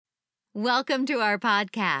Welcome to our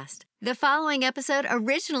podcast. The following episode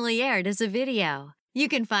originally aired as a video. You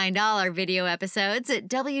can find all our video episodes at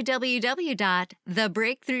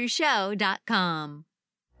www.thebreakthroughshow.com.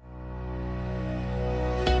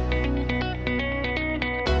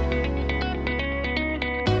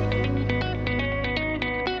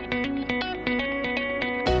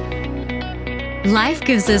 Life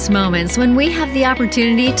gives us moments when we have the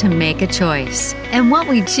opportunity to make a choice. And what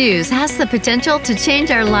we choose has the potential to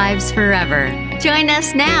change our lives forever. Join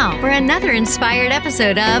us now for another inspired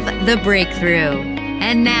episode of The Breakthrough.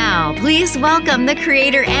 And now, please welcome the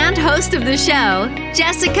creator and host of the show,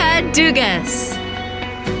 Jessica Dugas.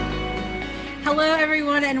 Hello,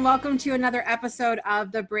 everyone, and welcome to another episode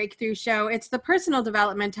of The Breakthrough Show. It's the personal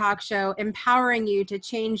development talk show empowering you to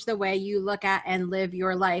change the way you look at and live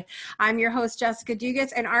your life. I'm your host, Jessica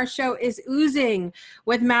Dugas, and our show is oozing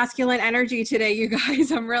with masculine energy today, you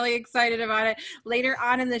guys. I'm really excited about it. Later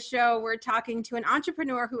on in the show, we're talking to an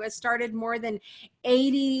entrepreneur who has started more than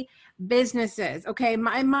 80 businesses. Okay,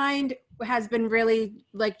 my mind has been really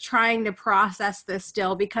like trying to process this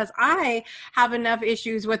still because I have enough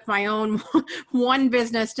issues with my own one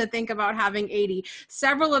business to think about having 80.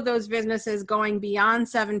 Several of those businesses going beyond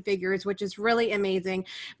 7 figures, which is really amazing.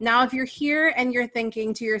 Now, if you're here and you're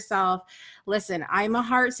thinking to yourself, listen, I'm a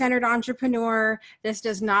heart-centered entrepreneur. This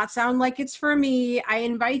does not sound like it's for me. I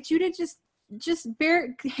invite you to just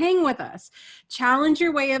hang with us, challenge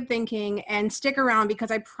your way of thinking, and stick around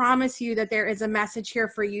because I promise you that there is a message here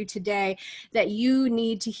for you today that you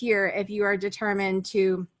need to hear if you are determined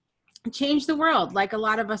to change the world like a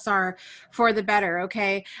lot of us are for the better.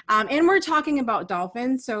 Okay. And we're talking about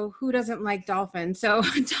dolphins. So who doesn't like dolphins? So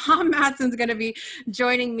Tom Matson's going to be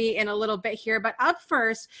joining me in a little bit here, but up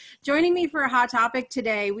first, joining me for a hot topic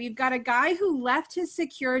today, we've got a guy who left his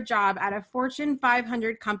secure job at a Fortune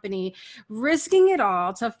 500 company, risking it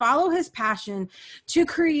all to follow his passion to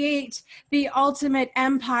create the ultimate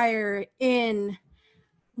empire in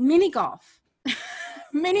mini golf.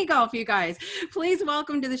 Mini golf, you guys. Please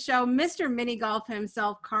welcome to the show, Mr. Mini Golf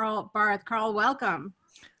himself, Carl Barth. Carl, welcome.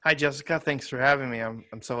 Hi, Jessica. Thanks for having me. I'm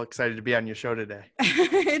so excited to be on your show today.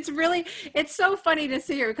 It's so funny to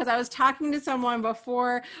see her because I was talking to someone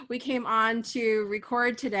before we came on to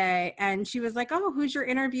record today, and she was like, "Oh, who's your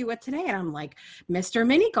interview with today?" And I'm like, "Mr.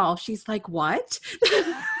 Mini Golf." She's like, "What?"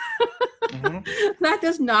 Mm-hmm. That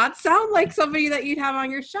does not sound like somebody that you'd have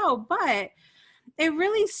on your show, but it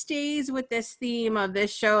really stays with this theme of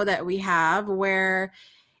this show that we have where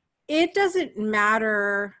it doesn't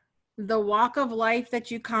matter the walk of life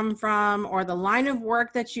that you come from or the line of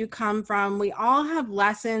work that you come from. We all have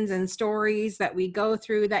lessons and stories that we go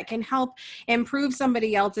through that can help improve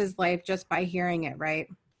somebody else's life just by hearing it, right?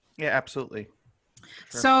 Yeah, absolutely.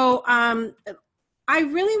 Sure. So, I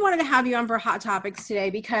really wanted to have you on for Hot Topics today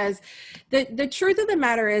because the truth of the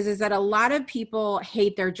matter is that a lot of people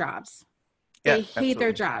hate their jobs. They hate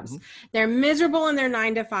their jobs. Mm-hmm. They're miserable in their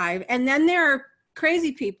 9 to 5. And then there are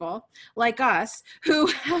crazy people like us who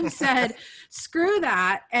have said, screw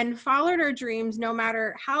that, and followed our dreams no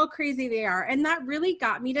matter how crazy they are. And that really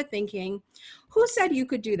got me to thinking, who said you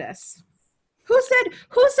could do this? Who said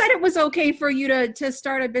it was okay for you to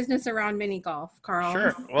start a business around mini golf, Carl?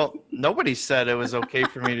 Sure. Well, nobody said it was okay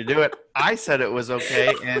for me to do it. I said it was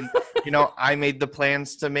okay. And, I made the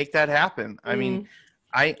plans to make that happen. I mean,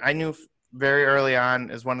 I knew very early on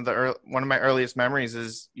is one of my earliest memories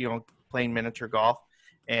is, playing miniature golf.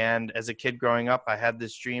 And as a kid growing up, I had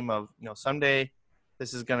this dream of, someday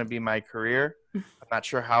this is going to be my career. I'm not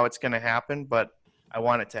sure how it's going to happen, but I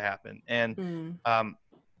want it to happen. And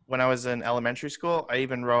when I was in elementary school, I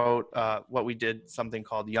even wrote what we did something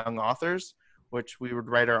called Young Authors, which we would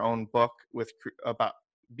write our own book about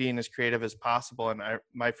being as creative as possible. And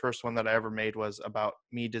my first one that I ever made was about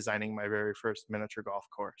me designing my very first miniature golf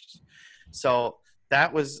course. So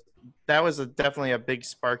that was definitely a big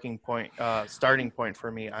starting point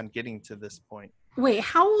for me on getting to this point. Wait,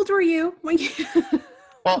 how old were you when you...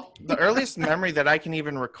 Well, the earliest memory that I can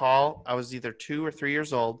even recall, I was either 2 or 3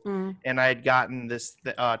 years old, and I had gotten this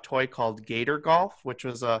toy called Gator Golf, which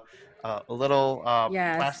was a little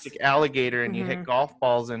plastic alligator, and you hit golf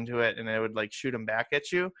balls into it, and it would like shoot them back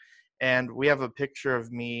at you. And we have a picture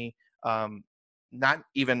of me not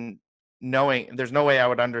even knowing, there's no way I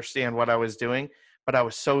would understand what I was doing, but I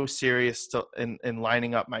was so serious in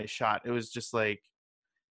lining up my shot. It was just like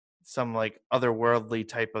some like otherworldly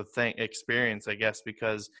type of experience, I guess,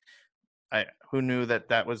 because who knew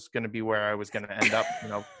that was going to be where I was going to end up,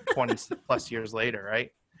 20 plus years later,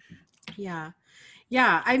 right? Yeah.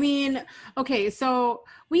 Yeah, I mean, okay, so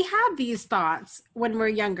we have these thoughts when we're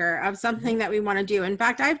younger of something that we want to do. In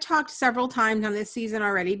fact, I've talked several times on this season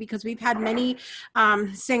already because we've had many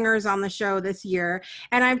singers on the show this year,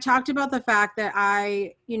 and I've talked about the fact that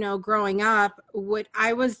growing up,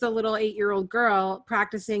 I was the little 8-year-old girl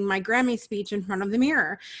practicing my Grammy speech in front of the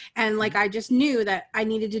mirror, and like I just knew that I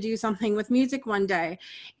needed to do something with music one day,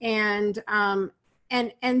 and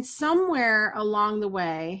somewhere along the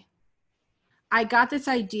way I got this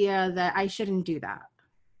idea that I shouldn't do that.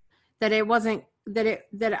 That it wasn't that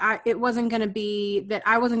it wasn't going to be that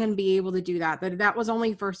I wasn't going to be able to do that. That was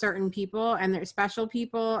only for certain people and they're special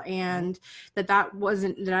people, and that it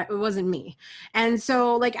wasn't me. And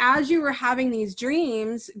so, like, as you were having these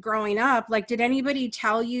dreams growing up, like, did anybody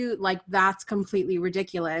tell you like that's completely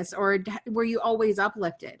ridiculous, or were you always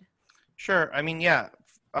uplifted? Sure. I mean, yeah.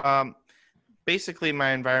 Basically,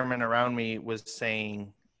 my environment around me was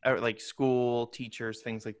saying, like school, teachers,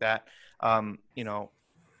 things like that.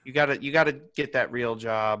 You gotta get that real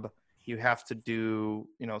job. You have to do,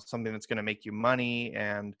 something that's going to make you money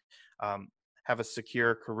and have a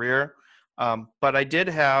secure career. But I did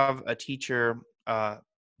have a teacher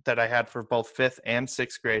that I had for both 5th and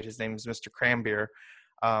 6th grade. His name is Mr. Crambier.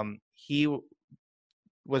 He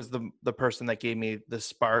was the person that gave me the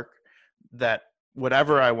spark that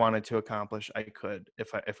whatever I wanted to accomplish, I could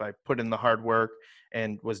if I put in the hard work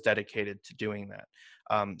and was dedicated to doing that.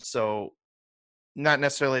 So not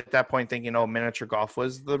necessarily at that point thinking, oh, miniature golf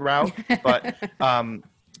was the route, but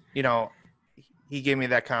he gave me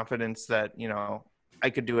that confidence that, I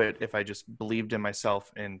could do it if I just believed in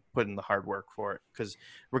myself and put in the hard work for it. Because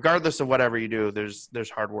regardless of whatever you do, there's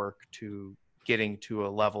hard work to getting to a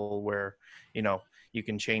level where, you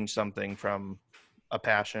can change something from a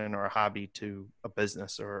passion or a hobby to a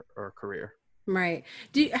business or a career. Right.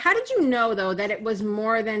 How did you know though that it was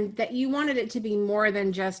more than that, you wanted it to be more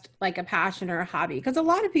than just like a passion or a hobby? Because a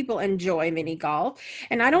lot of people enjoy mini golf,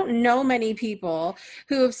 and I don't know many people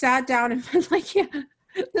who have sat down and been like, yeah,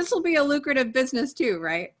 this will be a lucrative business too,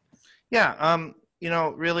 right? Yeah.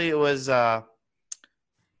 Really it was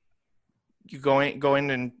you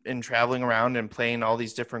going and traveling around and playing all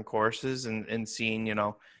these different courses and seeing,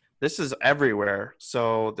 this is everywhere.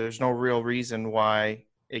 So there's no real reason why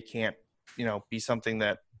it can't, be something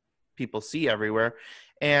that people see everywhere.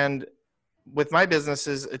 And with my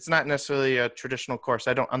businesses, it's not necessarily a traditional course.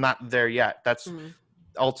 I'm not there yet. That's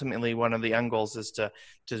ultimately one of the end goals, is to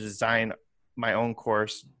design my own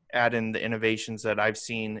course, add in the innovations that I've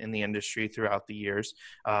seen in the industry throughout the years,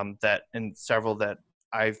 that and several that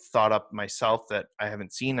I've thought up myself that I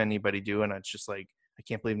haven't seen anybody do. And it's just like, I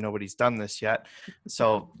can't believe nobody's done this yet.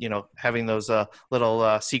 So, having those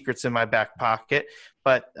little secrets in my back pocket,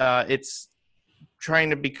 but it's trying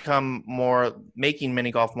to become making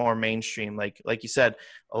mini golf more mainstream. Like you said,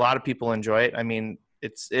 a lot of people enjoy it. I mean,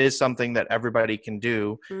 it is something that everybody can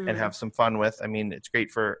do and have some fun with. I mean, it's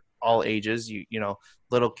great for all ages.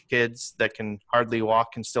 Little kids that can hardly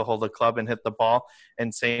walk can still hold a club and hit the ball.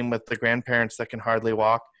 And same with the grandparents that can hardly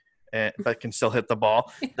walk but can still hit the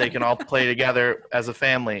ball. They can all play together as a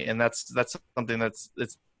family. And that's something it's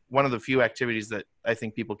one of the few activities that I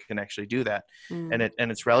think people can actually do that. And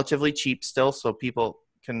it's relatively cheap still. So people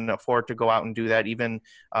can afford to go out and do that even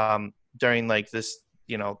during like this,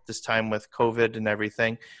 this time with COVID and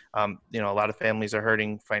everything. A lot of families are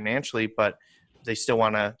hurting financially, but they still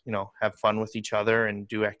want to, have fun with each other and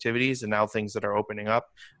do activities. And now things that are opening up,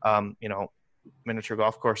 miniature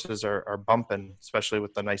golf courses are bumping, especially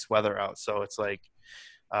with the nice weather out. So it's like,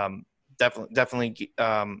 definitely,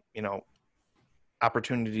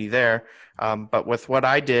 opportunity there. But with what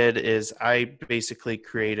I did is I basically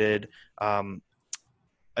created,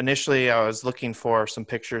 initially I was looking for some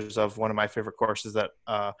pictures of one of my favorite courses that,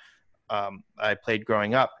 I played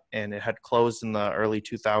growing up, and it had closed in the early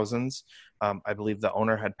 2000s. I believe the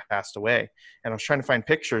owner had passed away, and I was trying to find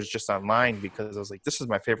pictures just online because I was like, this is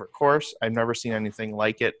my favorite course. I've never seen anything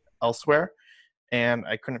like it elsewhere, and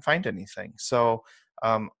I couldn't find anything. So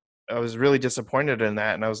I was really disappointed in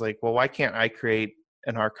that. And I was like, well, why can't I create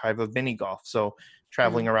an archive of mini golf? So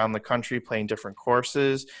traveling around the country, playing different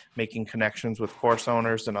courses, making connections with course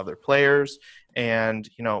owners and other players, and,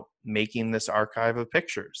 making this archive of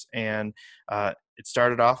pictures. And it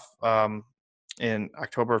started off in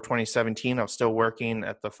October of 2017. I was still working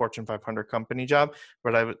at the Fortune 500 company job,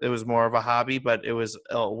 but it was more of a hobby, but it was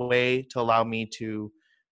a way to allow me to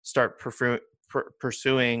start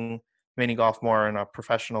pursuing mini golf more in a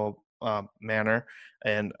professional manner.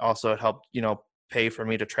 And also it helped, pay for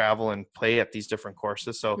me to travel and play at these different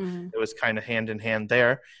courses. So it was kind of hand in hand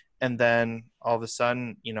there. And then all of a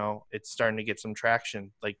sudden, it's starting to get some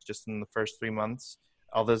traction, like just in the first 3 months.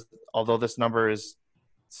 Although this number is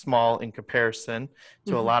small in comparison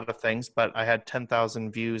to a lot of things, but I had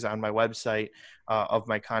 10,000 views on my website of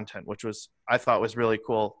my content, which I thought was really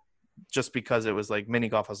cool, just because it was like mini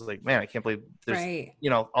golf. I was like, man, I can't believe there's,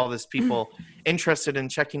 all this people interested in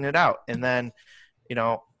checking it out. And then,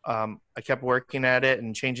 I kept working at it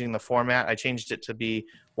and changing the format. I changed it to be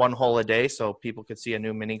 1 hole a day, so people could see a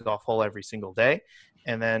new mini golf hole every single day.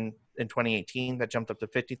 And then in 2018, that jumped up to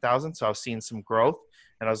 50,000. So I was seeing some growth,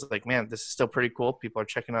 and I was like, man, this is still pretty cool. People are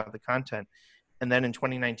checking out the content. And then in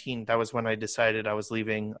 2019, that was when I decided I was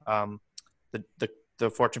leaving the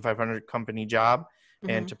Fortune 500 company job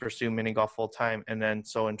and to pursue mini golf full time. And then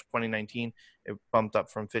so in 2019, it bumped up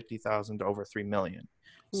from 50,000 to over 3 million.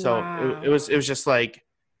 So it was just like,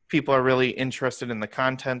 people are really interested in the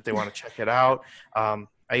content. They want to check it out. I'm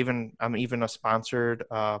even a sponsored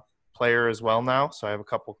player as well now. So I have a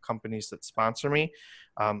couple companies that sponsor me.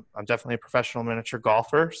 I'm definitely a professional miniature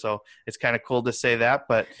golfer, so it's kind of cool to say that,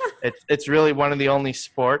 but it's really one of the only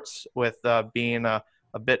sports with being a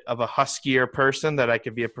bit of a huskier person that I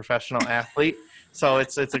could be a professional athlete. So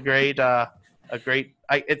it's a great, I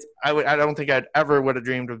don't think I'd ever would have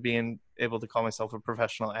dreamed of being able to call myself a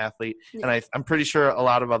professional athlete. And I'm pretty sure a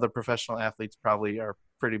lot of other professional athletes probably are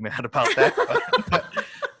pretty mad about that, but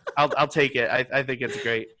I'll take it. I think it's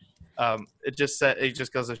great. It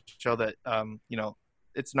just goes to show that,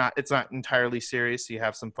 it's not entirely serious. You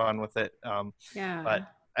have some fun with it. But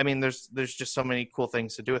I mean, there's just so many cool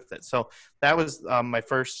things to do with it. So that was my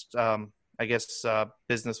first,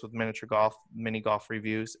 business with miniature golf, mini golf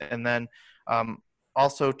reviews. And then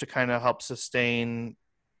also to kind of help sustain,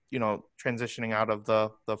 transitioning out of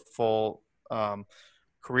the full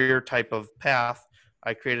career type of path,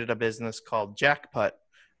 I created a business called Jackputt,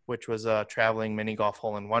 which was a traveling mini golf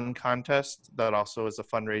hole-in-one contest that also is a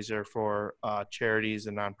fundraiser for charities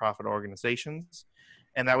and nonprofit organizations.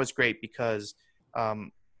 And that was great because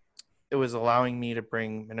it was allowing me to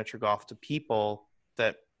bring miniature golf to people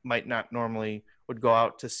that might not normally would go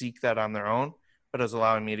out to seek that on their own, but it was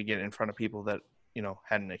allowing me to get in front of people that,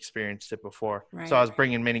 hadn't experienced it before. Right. So I was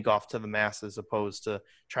bringing mini golf to the masses opposed to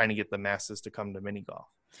trying to get the masses to come to mini golf.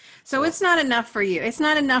 So it's not enough for you. It's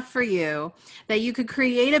not enough for you that you could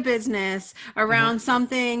create a business around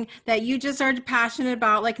something that you just are passionate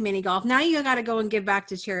about, like mini golf. Now you got to go and give back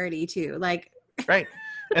to charity too. Right.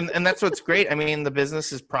 And that's what's great. I mean, the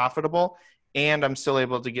business is profitable and I'm still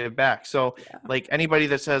able to give back. So like anybody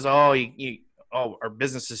that says, our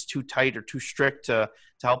business is too tight or too strict to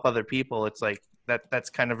help other people, it's like that's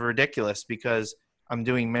kind of ridiculous because I'm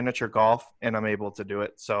doing miniature golf and I'm able to do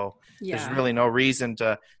it. So there's really no reason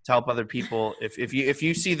to help other people. If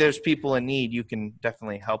you see there's people in need, you can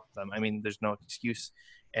definitely help them. I mean, there's no excuse.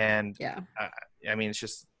 And I mean, it's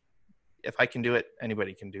just, if I can do it,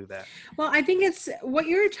 anybody can do that. Well, I think it's what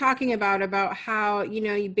you're talking about how,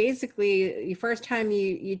 you basically, the first time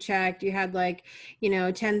you checked, you had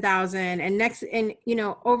 10,000 and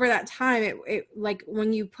over that time, it like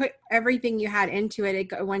when you put everything you had into it,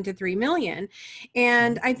 it went to 3 million.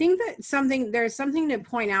 And I think that there's something to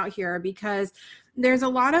point out here because there's a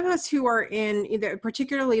lot of us who are in either,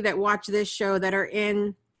 particularly that watch this show, that are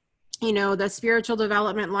in the spiritual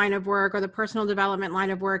development line of work or the personal development line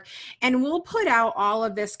of work. And we'll put out all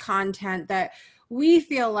of this content that we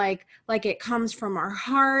feel like it comes from our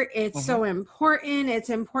heart. It's so important. It's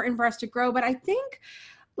important for us to grow. But I think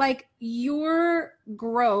your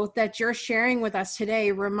growth that you're sharing with us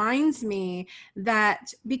today reminds me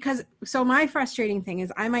that so my frustrating thing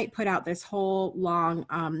is I might put out this whole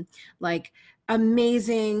long,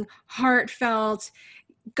 amazing, heartfelt,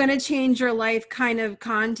 gonna change your life kind of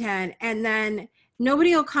content, and then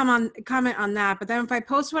nobody will comment on that. But then if I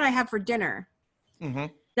post what I have for dinner,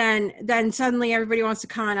 then suddenly everybody wants to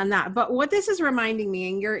comment on that. But what this is reminding me,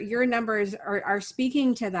 and your numbers are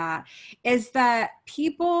speaking to that, is that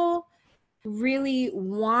people really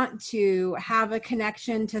want to have a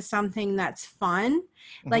connection to something that's fun.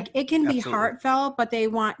 Like it can be heartfelt, but they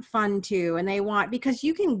want fun too. And they want, because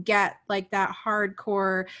you can get that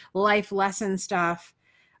hardcore life lesson stuff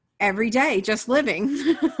every day, just living,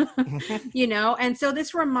 and so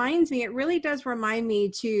this reminds me, it really does remind me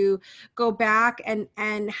to go back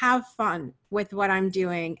and have fun with what I'm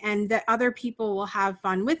doing, and that other people will have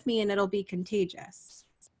fun with me and it'll be contagious.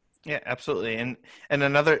 Yeah, absolutely. And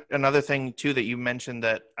another thing too, that you mentioned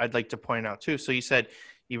that I'd like to point out too. So you said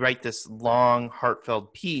you write this long,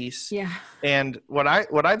 heartfelt piece. Yeah. And what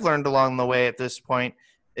I've learned along the way at this point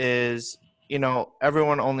is,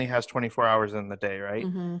 everyone only has 24 hours in the day, right?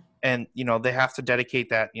 And, they have to dedicate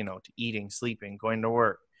that, to eating, sleeping, going to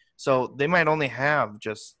work. So they might only have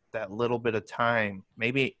just that little bit of time,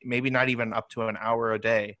 maybe not even up to an hour a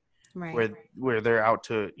day, Right. where they're out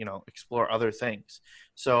to, explore other things.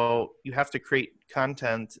 So you have to create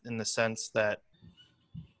content in the sense that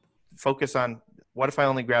focus on, what if I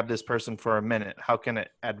only grab this person for a minute? How can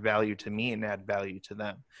it add value to me and add value to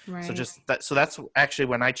them? Right. So that's actually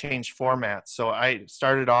when I changed formats. So I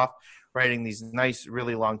started off writing these nice,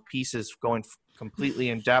 really long pieces, going completely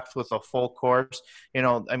in depth with a full course.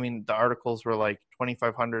 The articles were like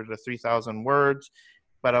 2,500 to 3,000 words,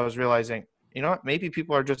 but I was realizing, maybe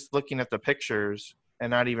people are just looking at the pictures and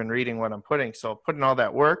not even reading what I'm putting. So putting all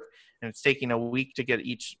that work, and it's taking a week to get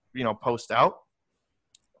each, post out.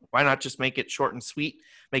 Why not just make it short and sweet,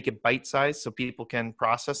 make it bite-sized so people can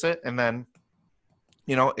process it? And then,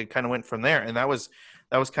 it kind of went from there. And that was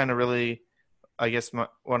kind of really, I guess,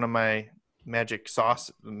 one of my magic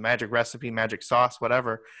recipe, magic sauce,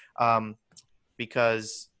 whatever.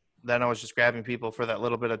 Because then I was just grabbing people for that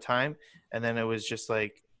little bit of time. And then it was just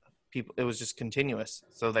like, it was just continuous.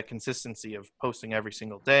 So that consistency of posting every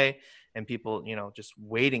single day and people, just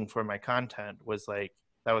waiting for my content was like,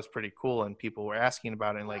 that was pretty cool. And people were asking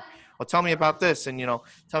about it and like, well, tell me about this. And,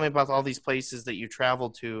 tell me about all these places that you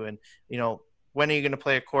traveled to. And, when are you going to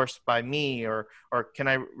play a course by me? Or can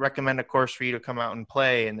I recommend a course for you to come out and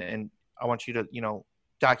play? And I want you to,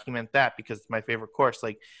 document that because it's my favorite course.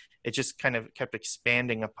 Like, it just kind of kept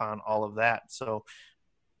expanding upon all of that. So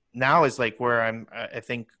now is like where I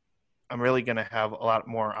think I'm really going to have a lot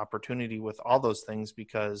more opportunity with all those things,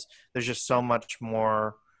 because there's just so much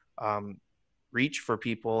more, reach for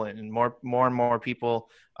people, and more and more people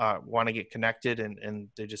want to get connected, and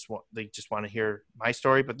they just want to hear my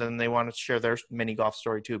story, but then they want to share their mini golf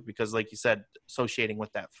story too, because like you said, associating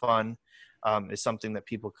with that fun is something that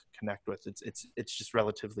people connect with. It's just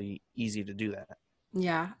relatively easy to do that.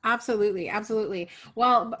 Yeah, absolutely. Absolutely.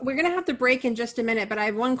 Well, we're going to have to break in just a minute, but I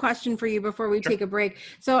have one question for you before we take a break.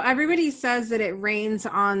 So everybody says that it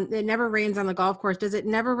never rains on the golf course. Does it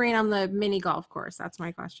never rain on the mini golf course? That's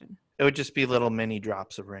my question. It would just be little mini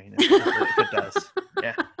drops of rain if it does.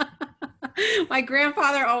 Yeah. My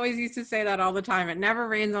grandfather always used to say that all the time. It never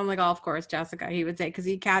rains on the golf course, Jessica, he would say, because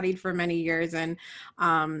he caddied for many years, and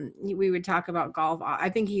we would talk about golf. I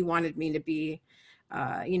think he wanted me to be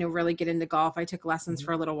really get into golf. I took lessons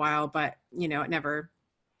for a little while, but it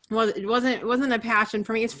wasn't a passion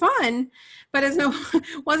for me. It's fun, but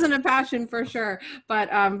wasn't a passion for sure.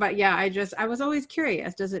 But yeah, I was always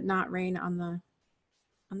curious. Does it not rain on the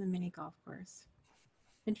mini golf course?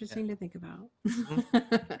 Interesting to think about.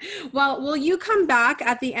 Well, will you come back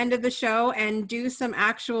at the end of the show and do some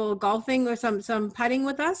actual golfing or some putting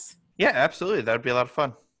with us? Yeah, absolutely. That would be a lot of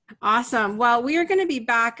fun. Awesome. Well, we are going to be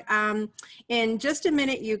back in just a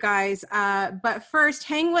minute, you guys. But first,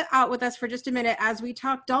 hang out with us for just a minute as we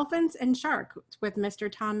talk dolphins and sharks with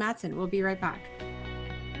Mr. Tom Matson. We'll be right back.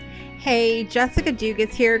 Hey, Jessica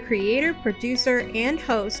Dugas here, creator, producer, and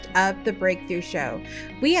host of The Breakthrough Show.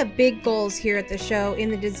 We have big goals here at the show in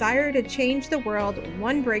the desire to change the world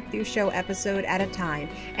one Breakthrough Show episode at a time.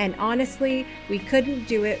 And honestly, we couldn't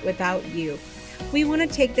do it without you. We want to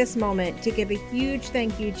take this moment to give a huge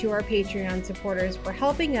thank you to our Patreon supporters for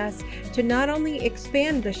helping us to not only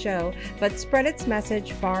expand the show, but spread its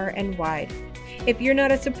message far and wide. If you're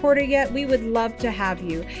not a supporter yet, we would love to have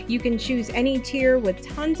you. You can choose any tier with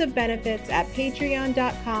tons of benefits at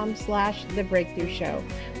patreon.com/The Breakthrough Show.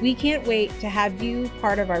 We can't wait to have you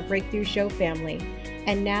part of our Breakthrough Show family.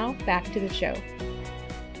 And now back to the show.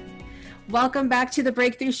 Welcome back to The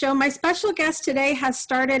Breakthrough Show. My special guest today has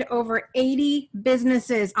started over 80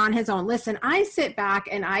 businesses on his own. Listen, I sit back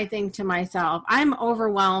and I think to myself, I'm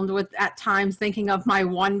overwhelmed with at times thinking of my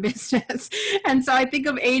one business. And so I think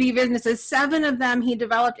of 80 businesses, 7 of them he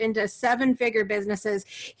developed into 7-figure businesses.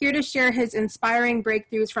 Here to share his inspiring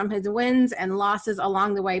breakthroughs from his wins and losses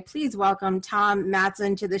along the way, please welcome Tom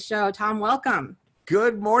Matson to the show. Tom, welcome.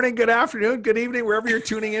 Good morning, good afternoon, good evening, wherever you're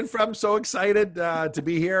tuning in from. So excited to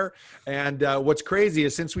be here. And what's crazy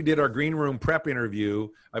is since we did our green room prep interview,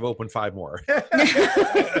 I've opened 5 more.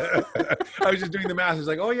 I was just doing the math. It's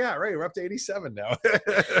like, oh yeah, right. We're up to 87 now.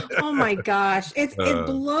 Oh my gosh. It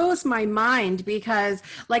blows my mind because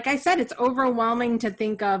like I said, it's overwhelming to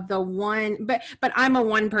think of the one, but I'm a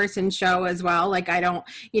 1-person show as well. Like I don't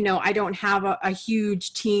have a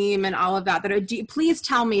huge team and all of that. Please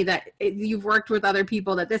tell me that you've worked with other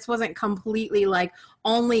people, that this wasn't completely like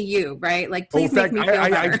only you, right? Like, please make me feel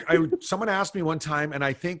better. Someone asked me one time, and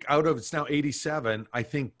I think out of, it's now 87, I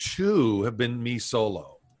think 2 have been me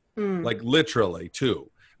solo, like literally 2.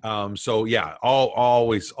 So yeah,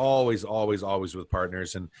 always with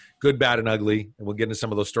partners, and good, bad, and ugly. And we'll get into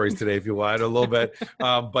some of those stories today if you want a little bit.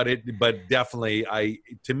 But definitely,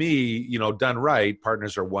 to me, done right,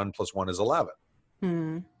 partners are 1 + 1 is 11.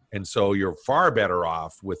 Hmm. And so you're far better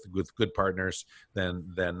off with good partners than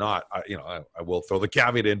not. I will throw the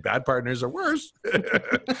caveat in: bad partners are worse.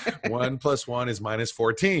 1 + 1 is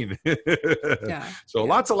 -14. Yeah. So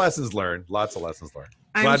lots of lessons learned.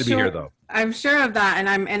 Glad to be here, though. I'm sure of that,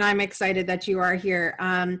 and I'm excited that you are here.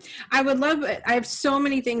 I have so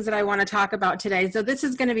many things that I want to talk about today. So this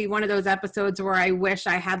is going to be one of those episodes where I wish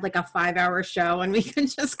I had like a 5-hour show and we can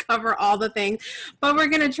just cover all the things, but we're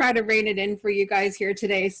going to try to rein it in for you guys here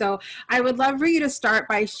today. So I would love for you to start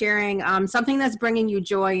by sharing something that's bringing you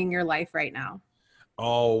joy in your life right now.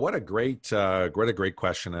 Oh, what a great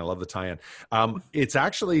question. I love the tie-in. It's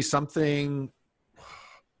actually something,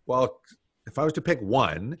 well, if I was to pick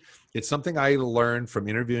one, it's something I learned from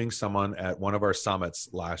interviewing someone at one of our summits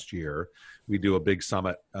last year. We do a big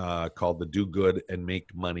summit called the Do Good and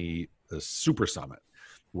Make Money Super Summit,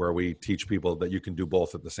 where we teach people that you can do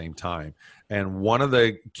both at the same time. And one of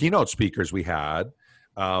the keynote speakers we had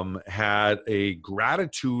a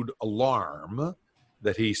gratitude alarm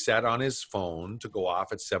that he set on his phone to go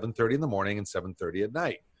off at 7:30 in the morning and 7:30 at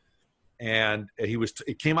night. And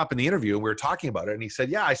it came up in the interview and we were talking about it. And he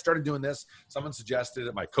said, yeah, I started doing this. Someone suggested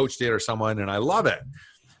it, my coach did or someone, and I love it.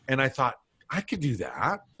 And I thought, I could do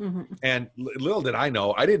that. Mm-hmm. And little did I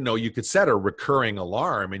know, I didn't know you could set a recurring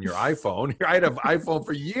alarm in your iPhone. I had an iPhone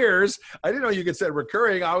for years. I didn't know you could set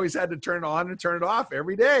recurring. I always had to turn it on and turn it off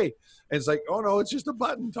every day. And it's like, oh no, it's just a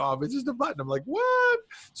button, Tom. It's just a button. I'm like, what?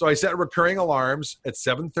 So I set recurring alarms at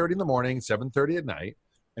 7:30 in the morning, 7:30 at night.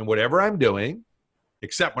 And whatever I'm doing,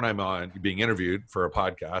 except when I'm being interviewed for a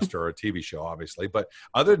podcast or a TV show, obviously. But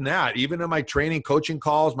other than that, even in my training, coaching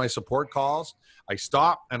calls, my support calls, I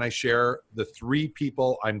stop and I share the 3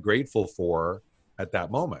 people I'm grateful for at that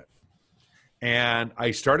moment. And I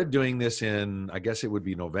started doing this in, I guess it would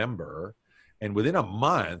be November. And within a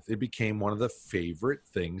month, it became one of the favorite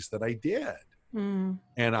things that I did. Mm.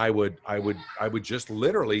 And I would just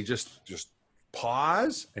literally just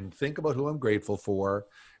pause and think about who I'm grateful for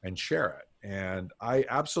and share it. And I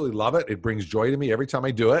absolutely love it. It brings joy to me every time I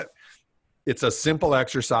do it. It's a simple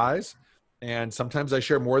exercise. And sometimes I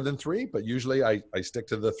share more than 3, but usually I stick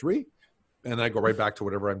to the 3 and I go right back to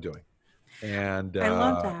whatever I'm doing. And I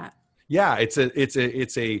love that. Yeah,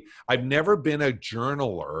 I've never been a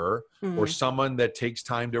journaler or someone that takes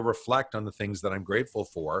time to reflect on the things that I'm grateful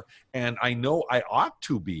for. And I know I ought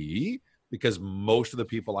to be, because most of the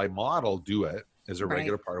people I model do it as a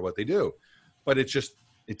regular part of what they do. But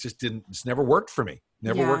it's never worked for me.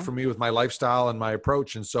 Worked for me with my lifestyle and my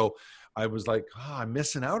approach. And so I was like, I'm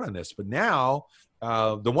missing out on this. But now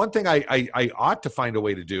the one thing I ought to find a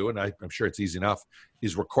way to do, and I'm sure it's easy enough,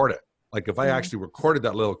 is record it. Like if I actually recorded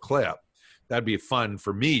that little clip, that'd be fun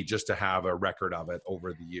for me just to have a record of it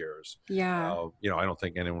over the years. Yeah. I don't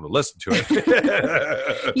think anyone would listen to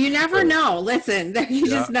it. You never know. Listen, you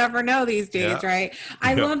just never know these days, right?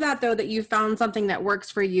 I love that though, that you found something that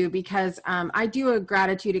works for you, because I do a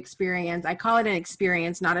gratitude experience. I call it an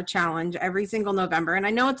experience, not a challenge, every single November. And I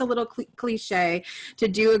know it's a little cliche to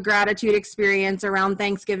do a gratitude experience around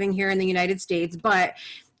Thanksgiving here in the United States, but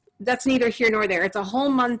that's neither here nor there. It's a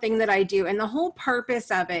whole month thing that I do. And the whole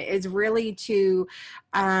purpose of it is really to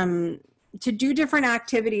do different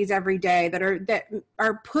activities every day that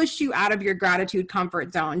are push you out of your gratitude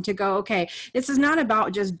comfort zone, to go, okay, this is not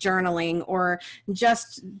about just journaling or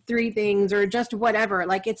just 3 things or just whatever.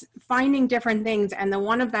 Like, it's finding different things. And the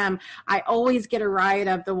one of them, I always get a riot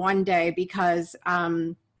of the one day, because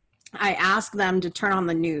I ask them to turn on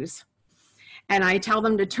the news. And I tell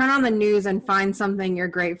them to turn on the news and find something you're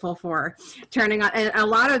grateful for. And a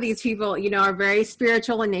lot of these people, are very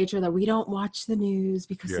spiritual in nature, that we don't watch the news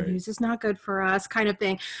because the news is not good for us, kind of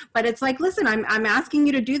thing. But it's like, listen, I'm asking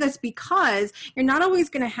you to do this because you're not always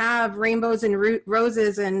going to have rainbows and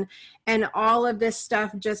roses and all of this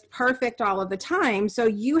stuff just perfect all of the time. So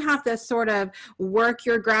you have to sort of work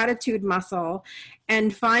your gratitude muscle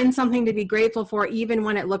and find something to be grateful for, even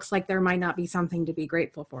when it looks like there might not be something to be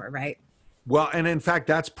grateful for, right? Well, and in fact,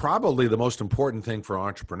 that's probably the most important thing for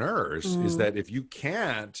entrepreneurs, is that if you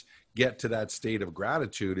can't get to that state of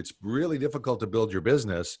gratitude, it's really difficult to build your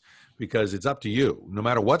business, because it's up to you, no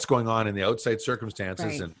matter what's going on in the outside circumstances.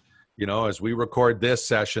 Right. And, as we record this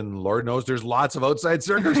session, Lord knows there's lots of outside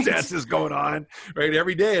circumstances going on, right?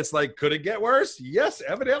 Every day it's like, could it get worse? Yes,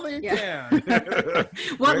 evidently it can.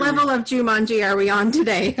 What level of Jumanji are we on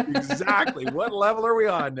today? Exactly. What level are we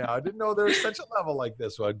on now? I didn't know there was such a level like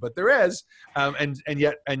this one, but there is. And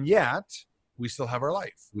yet we still have our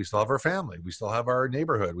life. We still have our family. We still have our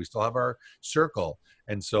neighborhood. We still have our circle.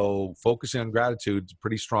 And so focusing on gratitude is a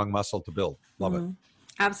pretty strong muscle to build. Love it.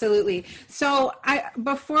 Absolutely. So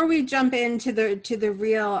before we jump into the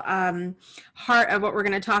real heart of what we're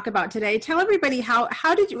going to talk about today, tell everybody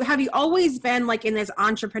have you always been like in this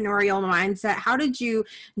entrepreneurial mindset? How did you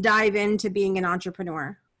dive into being an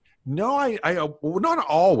entrepreneur? No, I well, not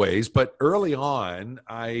always, but early on,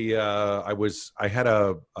 I had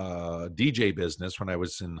a DJ business when I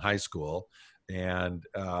was in high school, and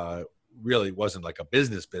really wasn't like a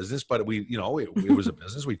business, but we, it was a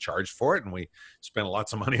business. We charged for it, and we spent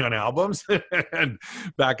lots of money on albums. And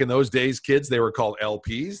back in those days, kids, they were called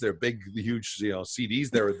LPs. They're big, huge,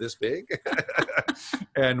 CDs. They were this big.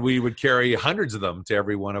 And we would carry hundreds of them to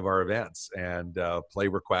every one of our events and play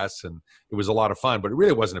requests. And it was a lot of fun, but it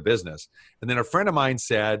really wasn't a business. And then a friend of mine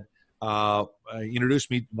said,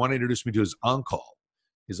 introduced me to his uncle.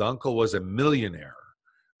 His uncle was a millionaire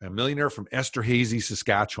from Esterhazy,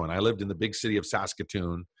 Saskatchewan. I lived in the big city of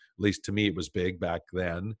Saskatoon. At least to me, it was big back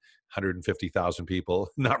then. 150,000 people,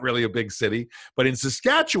 not really a big city. But in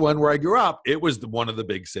Saskatchewan, where I grew up, it was one of the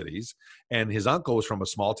big cities. And his uncle was from a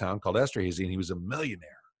small town called Esterhazy, and he was a millionaire.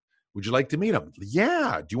 Would you like to meet him?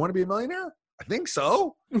 Yeah. Do you want to be a millionaire? I think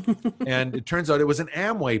so. And it turns out it was an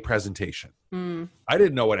Amway presentation. I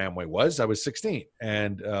didn't know what Amway was. I was 16.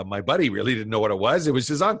 And my buddy really didn't know what it was. It was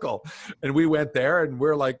his uncle. And we went there and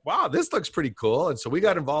we're like, wow, this looks pretty cool. And so we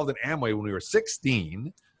got involved in Amway when we were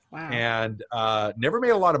 16. Wow. And never made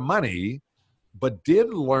a lot of money, but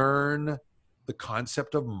did learn the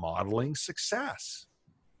concept of modeling success.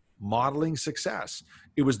 Modeling success.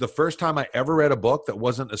 It was the first time I ever read a book that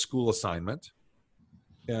wasn't a school assignment.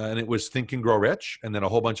 And it was Think and Grow Rich, and then a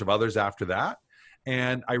whole bunch of others after that.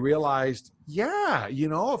 And I realized,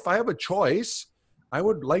 if I have a choice, I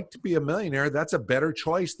would like to be a millionaire. That's a better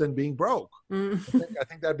choice than being broke. I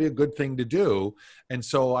think that'd be a good thing to do. And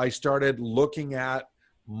so I started looking at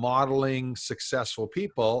modeling successful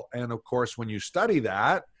people. And of course, when you study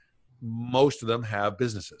that, most of them have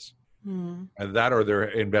businesses. And that, or they're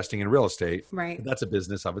investing in real estate. Right. That's a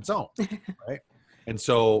business of its own. Right. And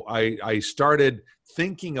so I started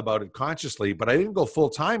thinking about it consciously, but I didn't go full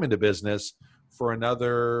time into business for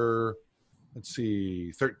another,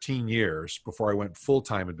 13 years before I went full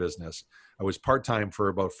time in business. I was part time for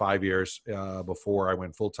about 5 years before I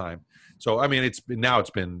went full time. So I mean, it's been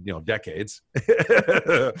decades.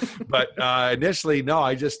 But initially, no,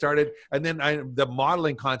 I just started, and then the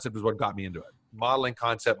modeling concept is what got me into it. Modeling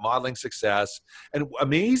concept, modeling success, and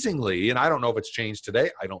amazingly, and I don't know if it's changed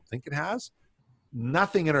today. I don't think it has.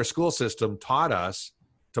 Nothing in our school system taught us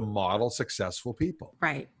to model successful people.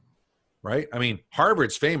 Right. Right. I mean,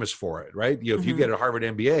 Harvard's famous for it, right? If you get a Harvard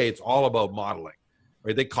MBA, it's all about modeling,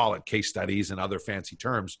 right? They call it case studies and other fancy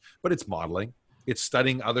terms, but it's modeling. It's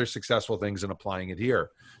studying other successful things and applying it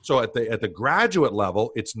here. So at the graduate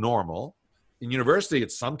level, it's normal. In university,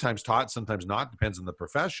 it's sometimes taught, sometimes not, depends on the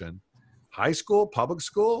profession. High school, public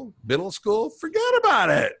school, middle school, forget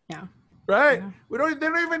about it. Yeah. Right? Yeah. They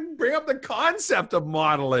don't even bring up the concept of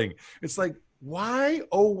modeling. It's like, why?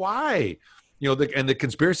 Oh, why? And the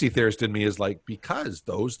conspiracy theorist in me is like, because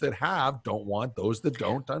those that have don't want those that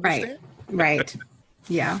don't understand. Right.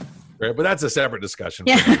 Yeah. Right. But that's a separate discussion.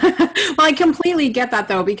 Yeah. Well, I completely get that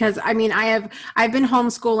though, because I mean, I've been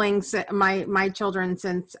homeschooling my children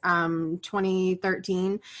since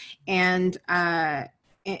 2013, and I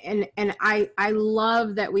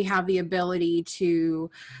love that we have the ability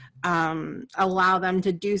to allow them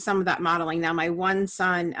to do some of that modeling. Now, my one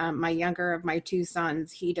son, my younger of my two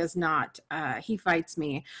sons, he does not, he fights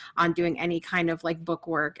me on doing any kind of like book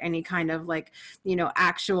work, any kind of like,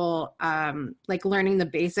 actual, like learning the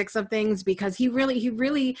basics of things, because he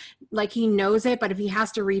really like, he knows it, but if he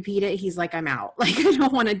has to repeat it, he's like, I'm out. Like, I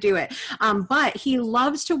don't want to do it. But he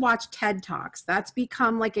loves to watch TED Talks. That's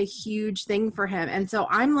become like a huge thing for him. And so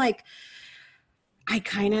I'm like, I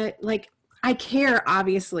care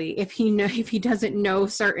obviously if he doesn't know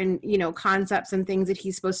certain, concepts and things that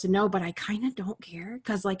he's supposed to know, but I kind of don't care,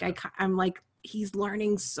 because like I'm like, he's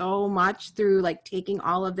learning so much through like taking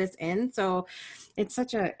all of this in. So it's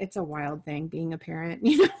a wild thing being a parent,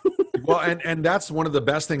 Well, and that's one of the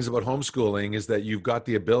best things about homeschooling, is that you've got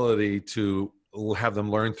the ability to have them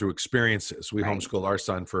learn through experiences. We homeschooled our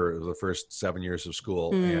son for the first 7 years of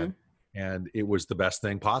school, and it was the best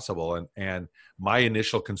thing possible. And my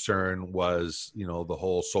initial concern was, the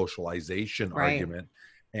whole socialization argument.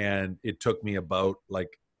 And it took me about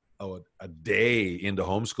like a day into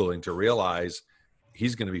homeschooling to realize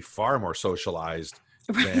he's going to be far more socialized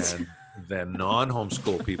than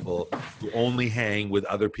non-homeschool people who only hang with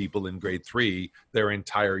other people in grade 3 their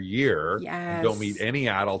entire year. Yes. And don't meet any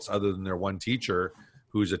adults other than their one teacher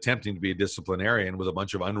who's attempting to be a disciplinarian with a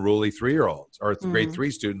bunch of unruly 3-year-olds or grade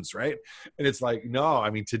 3 students, right? And it's like, no, I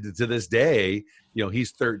mean, to this day, you know,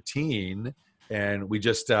 he's 13, and we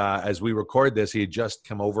just, as we record this, he had just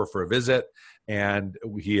come over for a visit, and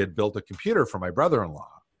he had built a computer for my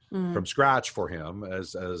brother-in-law from scratch for him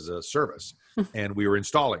as a service. And we were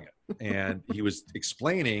installing it. And he was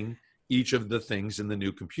explaining each of the things in the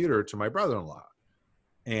new computer to my brother-in-law.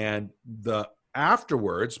 And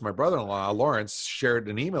afterwards, my brother-in-law, Lawrence, shared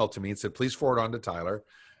an email to me and said, please forward on to Tyler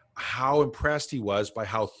how impressed he was by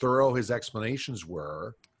how thorough his explanations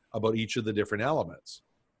were about each of the different elements.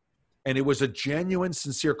 And it was a genuine,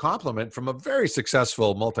 sincere compliment from a very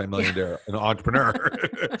successful multimillionaire and entrepreneur.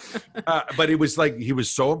 But it was like, he was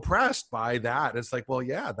so impressed by that. It's like, well,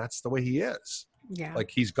 yeah, that's the way he is. Yeah. Like,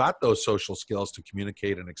 he's got those social skills to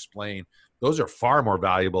communicate and explain. Those are far more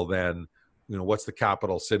valuable than, you know, what's the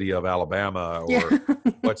capital city of Alabama, or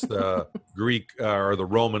what's the Greek or the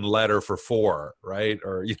Roman letter for 4, right?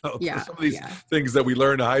 Or, you know, some of these things that we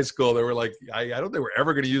learned in high school that were like, I don't think we're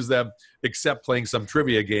ever going to use them except playing some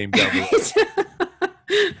trivia game down the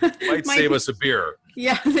road. Might save us a beer.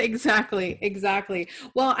 Yeah, exactly.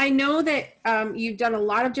 Well, I know that you've done a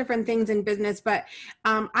lot of different things in business, but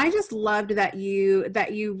I just loved that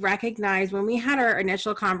you recognized, when we had our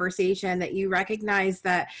initial conversation, that you recognized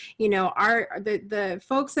that, you know, the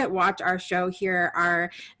folks that watch our show here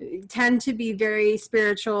tend to be very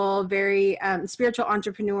spiritual, very spiritual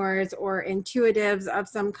entrepreneurs or intuitives of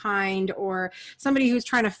some kind, or somebody who's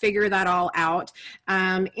trying to figure that all out.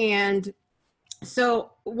 And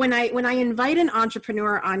so when I invite an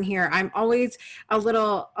entrepreneur on here, I'm always a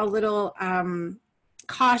little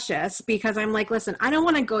cautious, because I'm like, listen, I don't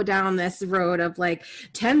want to go down this road of like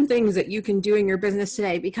 10 things that you can do in your business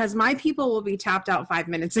today, because my people will be tapped out 5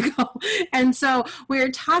 minutes ago. And so we were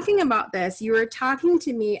talking about this. You were talking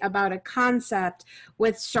to me about a concept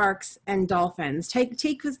with sharks and dolphins.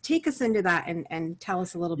 Take us into that and tell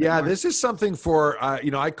us a little bit more. This is something for,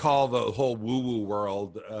 you know, I call the whole woo-woo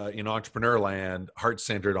world in entrepreneur land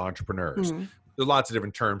heart-centered entrepreneurs. There's lots of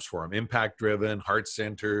different terms for them: impact-driven,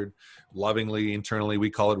 heart-centered, lovingly, internally, we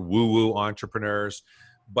call it woo-woo entrepreneurs.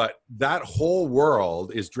 But that whole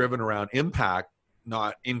world is driven around impact,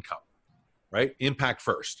 not income, right? Impact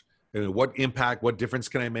first. What impact, what difference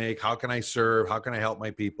can I make? How can I serve? How can I help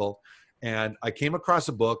my people? And I came across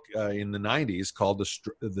a book in the 90s called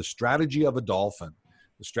The Strategy of a Dolphin.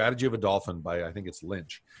 The Strategy of a Dolphin by, I think it's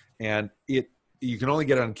Lynch. And you can only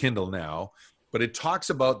get it on Kindle now. But it talks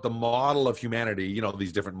about the model of humanity, you know,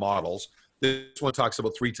 these different models. This one talks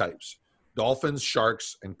about 3 types: dolphins,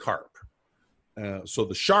 sharks, and carp. So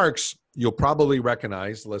the sharks, you'll probably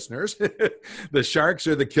recognize, listeners. The sharks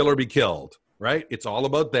are the kill or be killed, right? It's all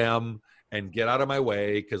about them, and get out of my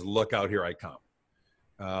way, because look out, here I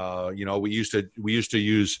come. You know, we used to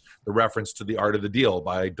use the reference to The Art of the Deal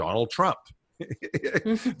by Donald Trump.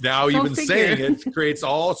 Now even saying it creates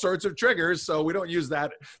all sorts of triggers, so we don't use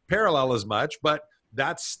that parallel as much. But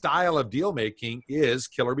that style of deal making is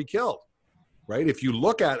kill or be killed, right? If you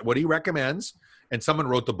look at what he recommends, and someone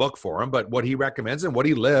wrote the book for him, but what he recommends and what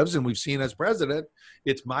he lives, and we've seen as president,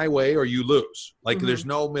 it's my way or you lose. Like, there's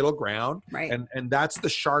no middle ground, right? And that's the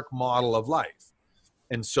shark model of life.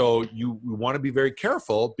 And so you want to be very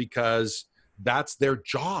careful, because that's their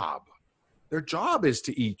job. Their job is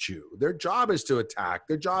to eat you. Their job is to attack.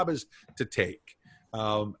 Their job is to take.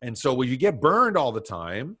 And so when you get burned all the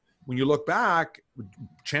time, when you look back,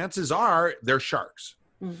 chances are they're sharks.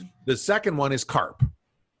 The second one is carp,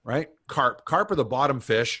 right? Carp are the bottom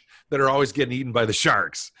fish that are always getting eaten by the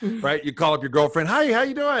sharks, right? You call up your girlfriend, "Hi, how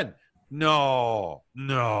you doing?" No,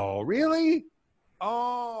 really?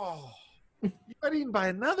 Oh, you got eaten by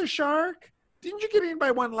another shark? Didn't you get eaten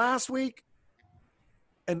by one last week?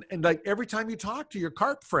 And like, every time you talk to your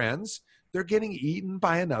carp friends, they're getting eaten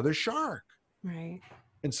by another shark. Right.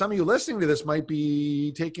 And some of you listening to this might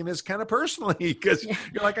be taking this kind of personally, because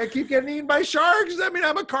you're like, I keep getting eaten by sharks. I mean,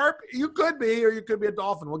 I'm a carp. You could be, or you could be a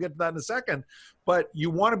dolphin. We'll get to that in a second. But you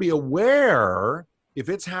want to be aware if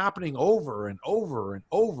it's happening over and over and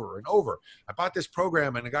over and over. I bought this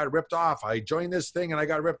program and I got ripped off. I joined this thing and I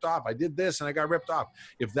got ripped off. I did this and I got ripped off.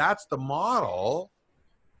 If that's the model,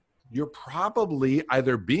 you're probably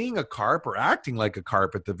either being a carp or acting like a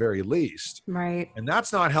carp at the very least. Right. And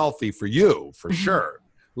that's not healthy for you, for sure,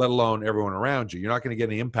 let alone everyone around you. You're not going to get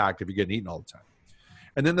any impact if you're getting eaten all the time.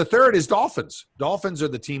 And then the third is dolphins. Dolphins are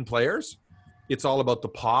the team players. It's all about the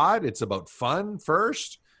pod. It's about fun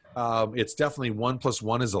first. It's definitely 1 +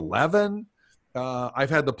 1 is 11. I've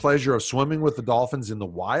had the pleasure of swimming with the dolphins in the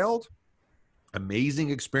wild.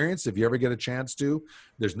 Amazing experience. If you ever get a chance to,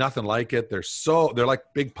 there's nothing like it. They're like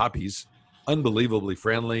big puppies, unbelievably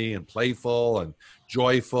friendly and playful and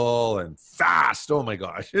joyful and fast. Oh my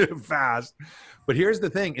gosh, fast. But here's the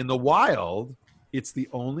thing. In the wild, it's the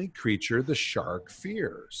only creature the shark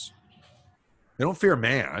fears. They don't fear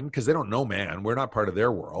man because they don't know man. We're not part of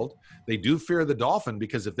their world. They do fear the dolphin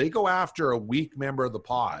because if they go after a weak member of the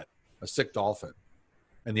pod, a sick dolphin,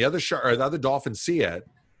 and the other dolphins see it,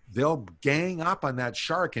 they'll gang up on that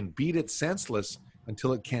shark and beat it senseless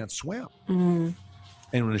until it can't swim. And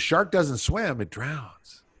when a shark doesn't swim, it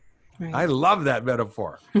drowns. Right. I love that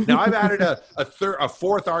metaphor. Now I've added a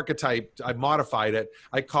fourth archetype. I've modified it.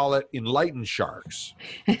 I call it enlightened sharks.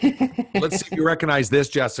 Let's see if you recognize this,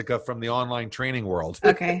 Jessica, from the online training world.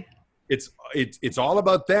 Okay. It's all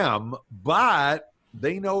about them, but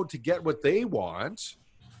they know to get what they want,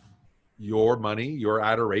 your money, your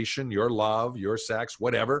adoration, your love, your sex,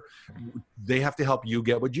 whatever, they have to help you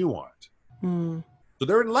get what you want. So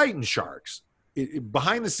they're enlightened sharks.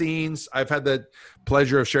 Behind the scenes, I've had the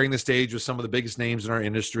pleasure of sharing the stage with some of the biggest names in our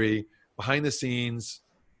industry. Behind the scenes,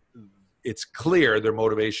 it's clear their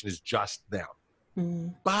motivation is just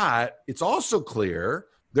them. But it's also clear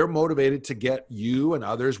they're motivated to get you and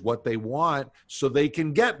others what they want so they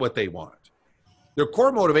can get what they want. Their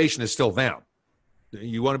core motivation is still them.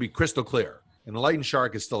 You want to be crystal clear. An enlightened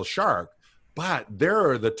shark is still a shark, but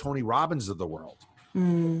they're the Tony Robbins of the world.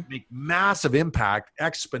 Make massive impact,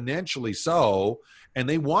 exponentially so, and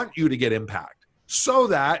they want you to get impact so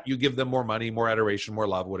that you give them more money, more adoration, more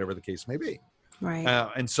love, whatever the case may be. Right.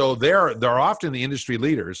 And so they're often the industry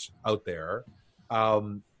leaders out there,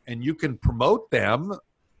 and you can promote them,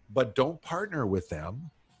 but don't partner with them.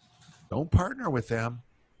 Don't partner with them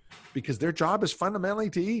because their job is fundamentally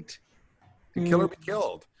to eat, to kill or be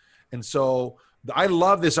killed. And so I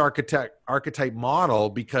love this archetype model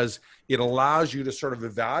because it allows you to sort of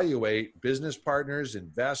evaluate business partners,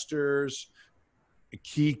 investors,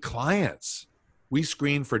 key clients. We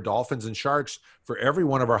screen for dolphins and sharks for every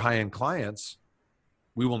one of our high-end clients.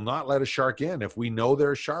 We will not let a shark in. If we know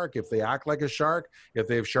they're a shark, if they act like a shark, if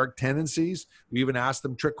they have shark tendencies, we even ask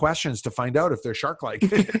them trick questions to find out if they're shark-like.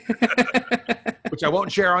 Which I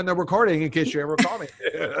won't share on the recording in case you ever call me.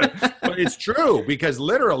 But it's true because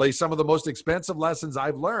literally some of the most expensive lessons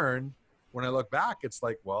I've learned when I look back, it's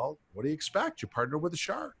like, well, what do you expect? You partner with a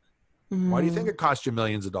shark. Why do you think it cost you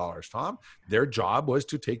millions of dollars, Tom? Their job was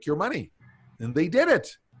to take your money. And they did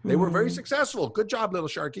it. They were very successful. Good job, little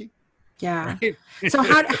sharky. Yeah. So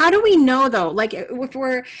how do we know though? Like if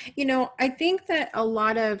we're, I think that a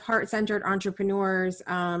lot of heart-centered entrepreneurs,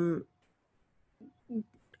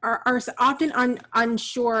 are often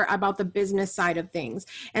unsure about the business side of things.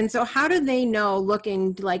 And so how do they know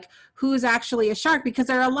looking like who's actually a shark? Because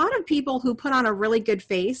there are a lot of people who put on a really good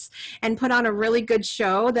face and put on a really good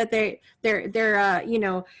show that they're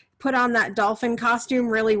put on that dolphin costume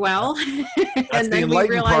really well. That's and the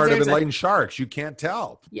enlightened part of enlightened sharks. You can't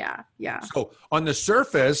tell. Yeah. Yeah. So on the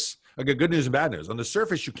surface, I got good news and bad news. On the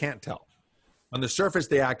surface, you can't tell. On the surface,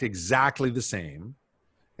 they act exactly the same.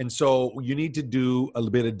 And so you need to do a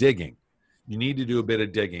bit of digging.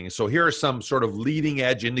 So here are some sort of leading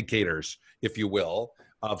edge indicators, if you will,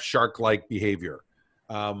 of shark-like behavior.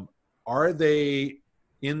 Are they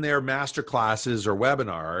in their master classes or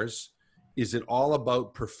webinars? Is it all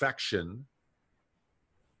about perfection,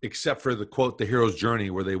 except for the quote, the hero's journey,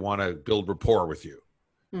 where they want to build rapport with you?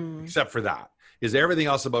 Except for that. Is everything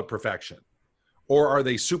else about perfection? Or are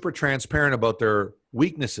they super transparent about their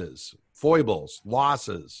weaknesses, foibles,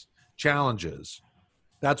 losses, challenges?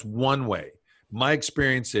 That's one way. My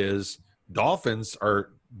experience is dolphins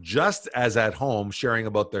are just as at home sharing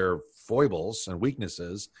about their foibles and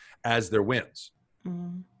weaknesses as their wins.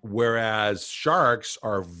 Whereas sharks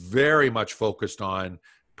are very much focused on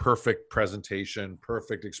perfect presentation,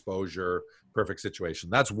 perfect exposure, perfect situation.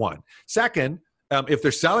 That's one. Second, if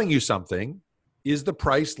they're selling you something, is the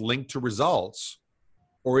price linked to results?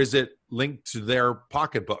 Or is it linked to their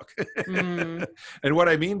pocketbook? And what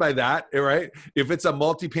I mean by that, right? If it's a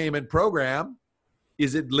multi-payment program,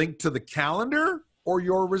 is it linked to the calendar or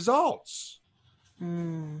your results?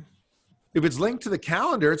 If it's linked to the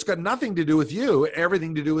calendar, it's got nothing to do with you,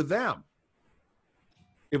 everything to do with them.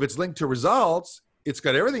 If it's linked to results, it's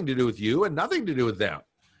got everything to do with you and nothing to do with them,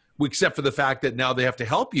 except for the fact that now they have to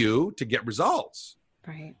help you to get results.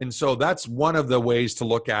 Right. And so that's one of the ways to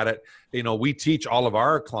look at it. We teach all of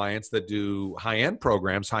our clients that do high-end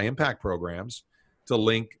programs, high-impact programs, to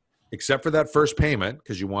link, except for that first payment,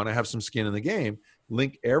 because you want to have some skin in the game,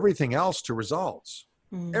 link everything else to results.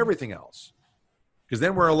 Everything else. because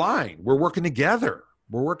then we're aligned. We're working together.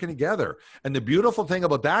 We're working together. And the beautiful thing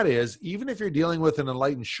about that is, even if you're dealing with an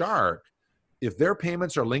enlightened shark, if their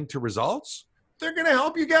payments are linked to results, they're going to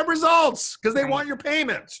help you get results because they want your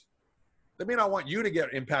payment. They may not want you to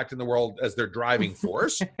get impact in the world as their driving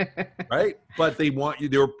force, right? But they want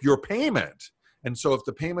your payment. And so if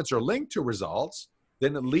the payments are linked to results,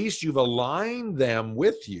 then at least you've aligned them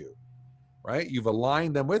with you, right? You've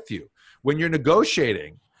aligned them with you. When you're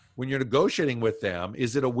negotiating with them,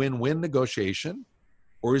 is it a win-win negotiation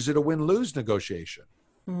or is it a win-lose negotiation,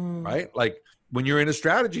 right? Like when you're in a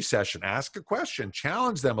strategy session, ask a question,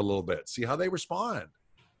 challenge them a little bit, see how they respond.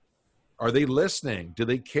 Are they listening? Do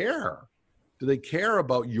they care? Do they care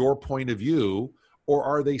about your point of view, or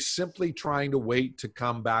are they simply trying to wait to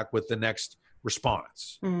come back with the next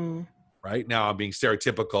response? Right now, I'm being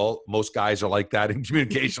stereotypical. Most guys are like that in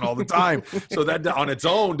communication all the time. So that on its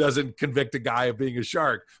own doesn't convict a guy of being a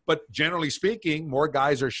shark. But generally speaking, more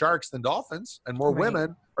guys are sharks than dolphins, and more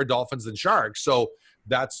women are dolphins than sharks. So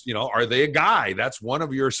that's, are they a guy? That's one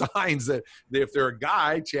of your signs that if they're a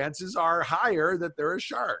guy, chances are higher that they're a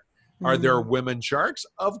shark. Are there women sharks?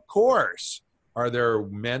 Of course. Are there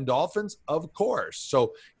men dolphins? Of course.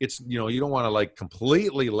 So it's, you don't want to like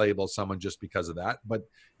completely label someone just because of that, but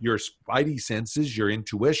your spidey senses, your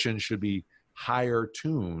intuition should be higher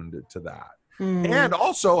tuned to that. And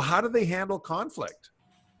also, how do they handle conflict?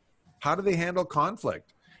 How do they handle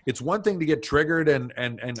conflict? It's one thing to get triggered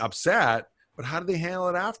and upset, but how do they handle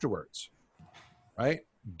it afterwards? Right?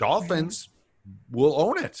 Dolphins will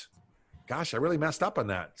own it. Gosh, I really messed up on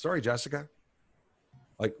that. Sorry, Jessica.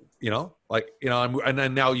 And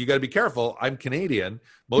then now you got to be careful. I'm Canadian.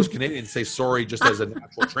 Most Canadians say sorry just as a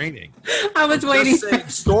natural training. I was waiting. Saying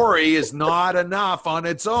sorry is not enough on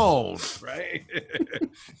its own, right?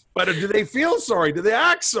 But do they feel sorry? Do they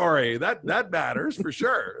act sorry? That matters for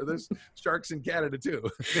sure. There's sharks in Canada too.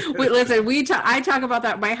 Wait, listen, I talk about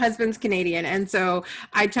that. My husband's Canadian, and so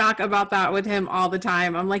I talk about that with him all the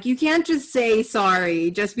time. I'm like, you can't just say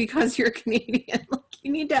sorry just because you're Canadian. Like,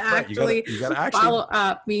 you need to actually, you gotta follow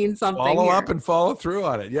up, mean something. Follow up and follow through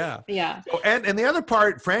on it. Yeah. Yeah. So, and the other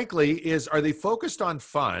part, frankly, is, are they focused on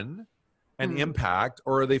fun and impact,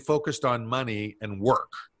 or are they focused on money and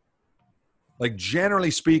work? Like,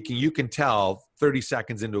 generally speaking, you can tell 30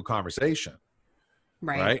 seconds into a conversation.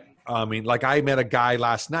 Right. I mean, like, I met a guy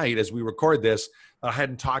last night as we record this that I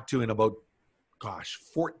hadn't talked to in about,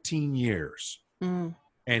 14 years.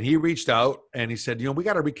 And he reached out and he said, we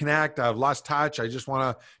got to reconnect. I've lost touch. I just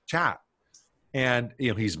want to chat. And,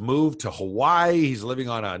 he's moved to Hawaii. He's living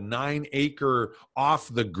on a 9-acre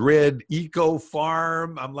off the grid eco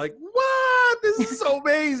farm. I'm like, what? This is so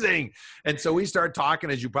amazing. And so we start talking,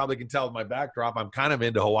 as you probably can tell with my backdrop, I'm kind of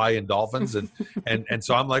into Hawaiian dolphins. And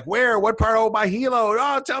so I'm like, where, what part of Mahilo?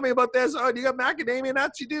 Oh, tell me about this. Oh, do you have macadamia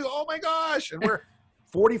nuts? You do. Oh my gosh. And we're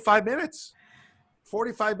 45 minutes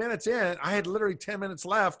in. I had literally 10 minutes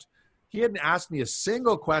left. He hadn't asked me a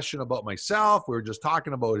single question about myself. We were just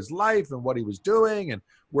talking about his life and what he was doing and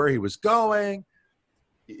where he was going.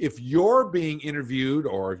 If you're being interviewed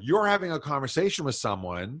or if you're having a conversation with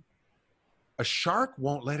someone, a shark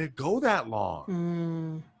won't let it go that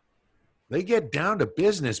long. They get down to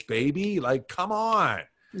business, baby. Like, come on.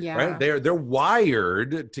 Yeah. Right? They're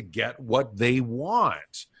wired to get what they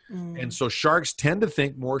want. And so sharks tend to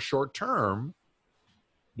think more short term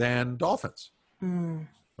than dolphins.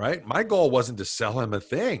 Right? My goal wasn't to sell him a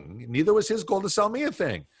thing. Neither was his goal to sell me a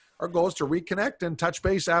thing. Our goal is to reconnect and touch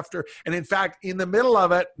base after. And in fact, in the middle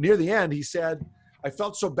of it, near the end, he said, I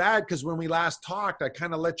felt so bad because when we last talked, I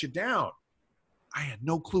kind of let you down. I had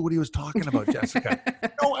no clue what he was talking about, Jessica.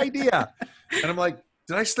 No idea. And I'm like,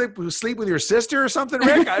 did I sleep with your sister or something,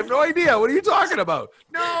 Rick? I have no idea. What are you talking about?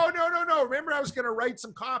 No. Remember, I was going to write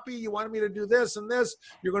some copy. You wanted me to do this and this.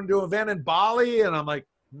 You're going to do an event in Bali. And I'm like,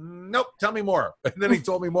 nope, tell me more. And then he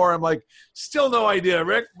told me more. I'm like, still no idea,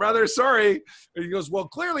 Rick, brother, sorry. And he goes, well,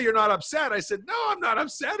 clearly you're not upset. I said, no, I'm not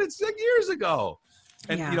upset. It's like years ago.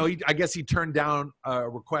 And, I guess he turned down a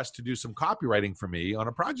request to do some copywriting for me on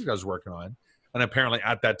a project I was working on. And apparently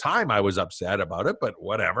at that time I was upset about it, but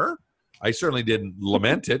whatever. I certainly didn't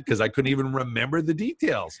lament it because I couldn't even remember the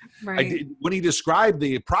details. Right. When he described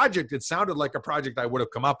the project, it sounded like a project I would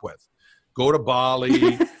have come up with. Go to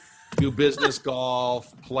Bali, do business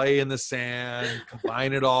golf, play in the sand,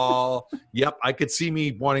 combine it all. Yep, I could see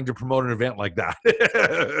me wanting to promote an event like that.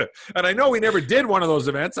 And I know we never did one of those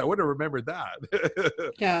events. I would have remembered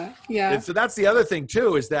that. Yeah. And so that's the other thing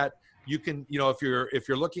too, is that you can, if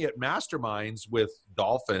you're looking at masterminds with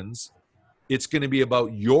dolphins, it's going to be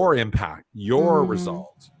about your impact, your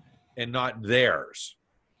result, and not theirs.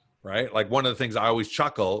 right? Like one of the things I always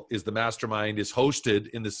chuckle is the mastermind is hosted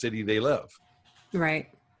in the city they live. Right.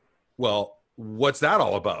 Well, what's that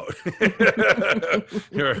all about?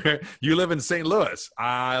 You live in St. Louis.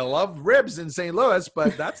 I love ribs in St. Louis,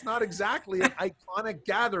 but that's not exactly an iconic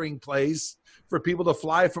gathering place for people to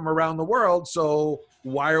fly from around the world. So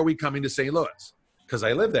why are we coming to St. Louis? Because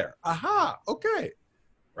I live there. Aha, okay.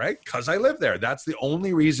 Right? Because I live there. That's the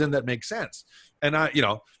only reason that makes sense. And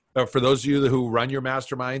for those of you who run your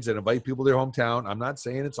masterminds and invite people to their hometown, I'm not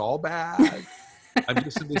saying it's all bad. I'm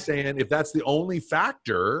just simply saying if that's the only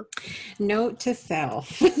factor, note to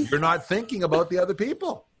self, you're not thinking about the other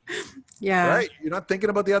people. Yeah. Right. You're not thinking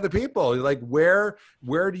about the other people. You're like, where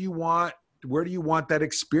do you want that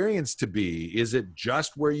experience to be? Is it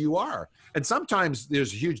just where you are? And sometimes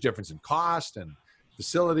there's a huge difference in cost and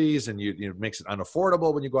facilities, and it makes it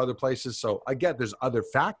unaffordable when you go other places. So I get there's other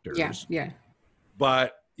factors. Yeah. Yeah.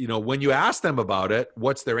 But when you ask them about it,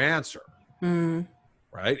 what's their answer?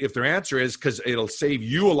 Right? If their answer is because it'll save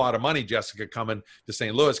you a lot of money, Jessica, coming to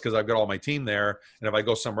St. Louis because I've got all my team there. And if I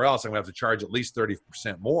go somewhere else, I'm going to have to charge at least 30%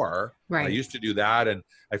 more. Right. I used to do that. And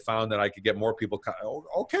I found that I could get more people.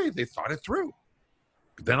 Okay. They thought it through.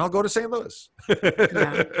 Then I'll go to St. Louis.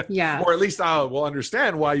 Yeah. Or at least we'll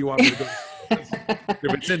understand why you want me to go.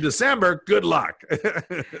 If it's in December, good luck.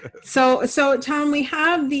 So Tom, we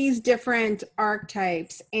have these different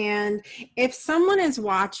archetypes, and if someone is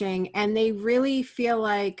watching and they really feel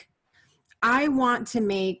like I want to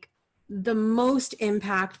make the most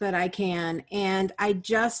impact that I can, and I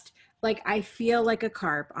just I feel like a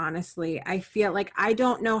carp, honestly. I feel like I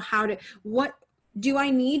don't know what do I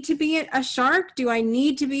need to be a shark? Do I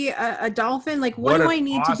need to be a dolphin? What do I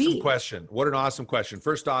need to be? What an awesome question.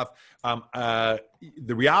 First off, the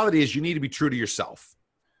reality is you need to be true to yourself.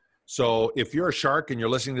 So if you're a shark and you're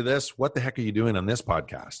listening to this, what the heck are you doing on this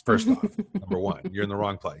podcast? First off, number one, you're in the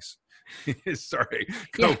wrong place. Sorry.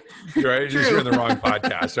 You're in the wrong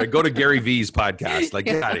podcast. Right? Go to Gary V's podcast.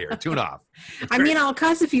 Get out of here. Tune off. I mean, I'll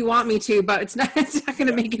cuss if you want me to, but it's not going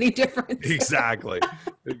to make any difference. Exactly.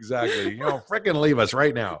 Frickin' leave us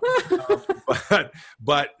right now.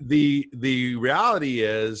 But the reality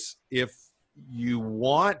is, if you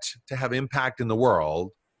want to have impact in the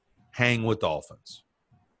world, hang with dolphins.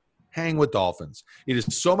 Hang with dolphins. It is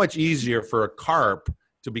so much easier for a carp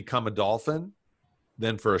to become a dolphin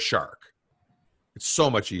than for a shark. It's so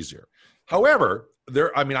much easier. However,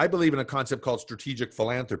 I believe in a concept called strategic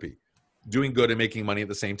philanthropy, doing good and making money at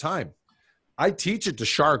the same time. I teach it to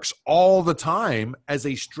sharks all the time as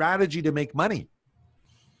a strategy to make money.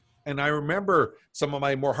 And I remember some of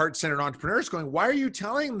my more heart-centered entrepreneurs going, why are you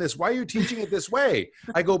telling this? Why are you teaching it this way?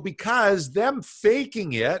 I go, because them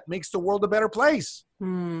faking it makes the world a better place.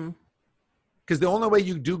 Because the only way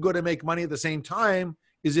you do good and make money at the same time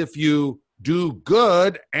is if you do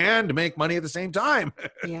good and make money at the same time.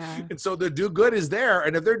 Yeah. And so the do good is there.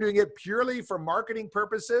 And if they're doing it purely for marketing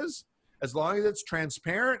purposes, as long as it's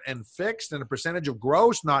transparent and fixed and a percentage of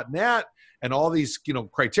gross, not net, and all these,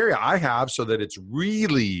 criteria I have so that it's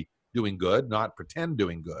really doing good, not pretend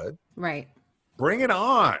doing good. Right. Bring it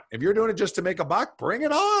on. If you're doing it just to make a buck, bring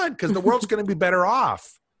it on, because the world's going to be better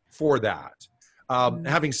off for that.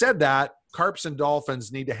 Having said that, carps and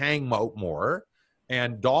dolphins need to hang out more.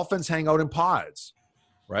 And dolphins hang out in pods,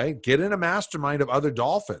 right? Get in a mastermind of other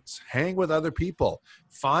dolphins. Hang with other people.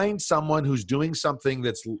 Find someone who's doing something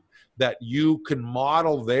that you can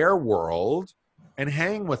model their world and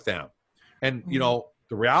hang with them. And,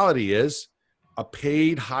 the reality is a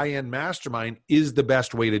paid high-end mastermind is the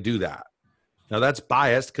best way to do that. Now, that's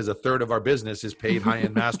biased because a third of our business is paid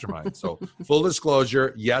high-end masterminds. So full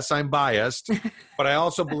disclosure, yes, I'm biased, but I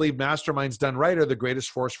also believe masterminds done right are the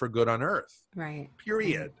greatest force for good on earth. Right.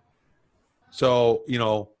 Period. So,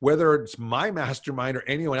 whether it's my mastermind or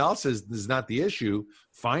anyone else's is not the issue.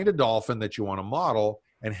 Find a dolphin that you want to model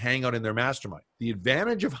and hang out in their mastermind. The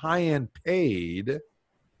advantage of high-end paid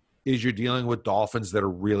is you're dealing with dolphins that are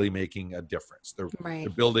really making a difference. They're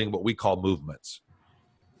building what we call movements.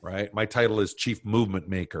 Right. My title is Chief Movement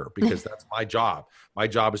Maker because that's my job. My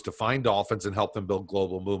job is to find dolphins and help them build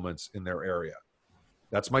global movements in their area.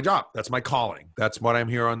 That's my job. That's my calling. That's what I'm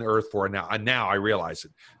here on the earth for now. And now I realize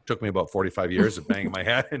it took me about 45 years of banging my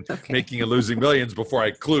head and making and losing millions before I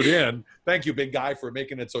clued in. Thank you, big guy, for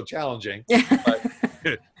making it so challenging. But,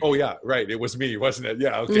 oh, yeah. Right. It was me, wasn't it?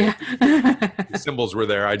 Yeah. Okay. Yeah. The symbols were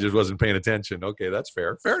there. I just wasn't paying attention. Okay. That's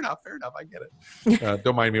fair. Fair enough. I get it.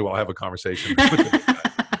 Don't mind me while I have a conversation.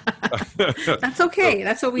 That's okay.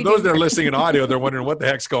 That's what we do. Those that are listening in audio, they're wondering what the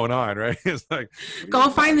heck's going on, right? It's like, go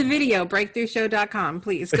find the video, breakthroughshow.com,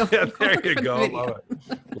 please. Go, there you go.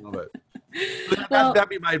 Love it. That'd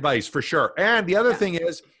be my advice for sure. And the other thing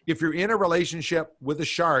is, if you're in a relationship with a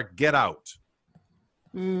shark, get out.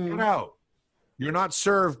 Get out. You're not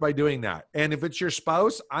served by doing that. And if it's your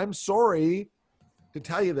spouse, I'm sorry to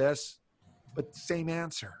tell you this, but same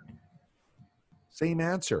answer. Same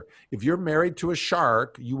answer. If you're married to a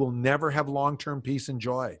shark, you will never have long-term peace and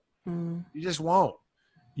joy. You just won't.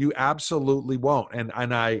 You absolutely won't.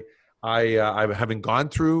 And I haven't gone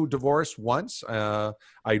through divorce once. I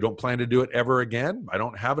don't plan to do it ever again. I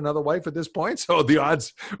don't have another wife at this point, so the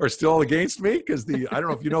odds are still against me because I don't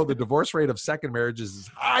know if you know, the divorce rate of second marriages is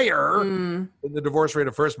higher than the divorce rate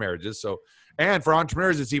of first marriages. So, and for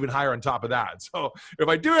entrepreneurs, it's even higher on top of that. So if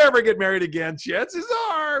I do ever get married again, chances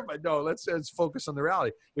are, but no, let's focus on the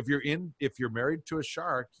reality. If you're married to a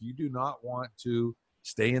shark, you do not want to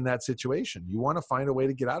stay in that situation. You want to find a way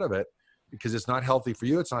to get out of it, because it's not healthy for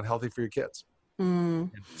you. It's not healthy for your kids.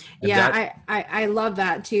 Yeah, I love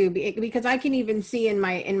that too, because I can even see in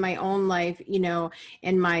my own life, you know,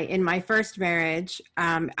 in my first marriage,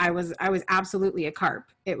 I was absolutely a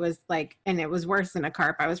carp. It was like, and it was worse than a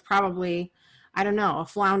carp. I was probably, I don't know, a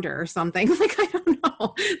flounder or something. Like, I don't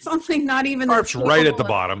know, something not even. Carp's right at the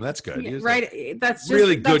bottom. That's good. Yeah, right. That's just,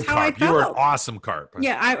 really that's good how carp. I felt. You were an awesome carp.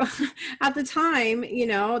 Yeah. At the time, you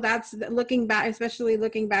know, that's looking back, especially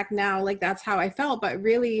looking back now, like that's how I felt. But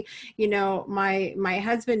really, you know, my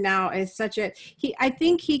husband now is I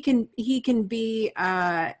think he can be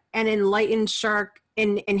an enlightened shark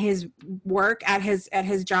in his work at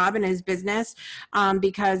his job and his business,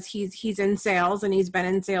 because he's in sales, and he's been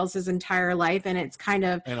in sales his entire life, and it's kind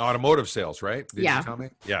of and automotive sales, right? Did you tell me?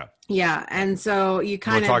 Yeah. And so you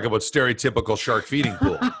kind of talk about stereotypical shark feeding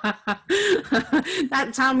pool.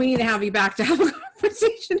 That time we need to have you back to have a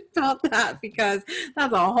conversation about that, because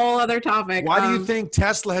that's a whole other topic. Why do you think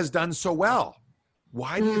Tesla has done so well?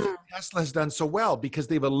 Why do you think Tesla has done so well? Because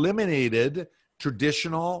they've eliminated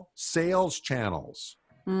traditional sales channels.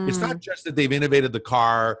 It's not just that they've innovated the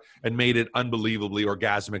car and made it unbelievably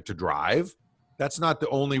orgasmic to drive. That's not the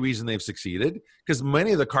only reason they've succeeded, because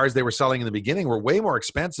many of the cars they were selling in the beginning were way more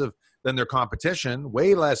expensive than their competition,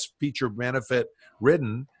 way less feature benefit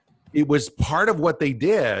ridden. It was part of what they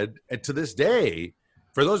did. And to this day,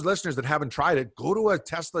 for those listeners that haven't tried it, go to a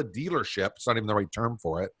Tesla dealership. It's not even the right term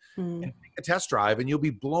for it. And take a test drive, and you'll be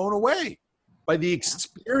blown away by the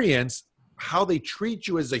experience, how they treat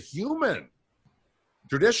you as a human.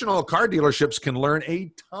 Traditional car dealerships can learn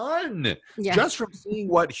a ton just from seeing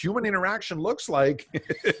what human interaction looks like.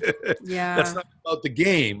 That's not about the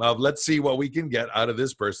game of let's see what we can get out of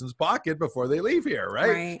this person's pocket before they leave here,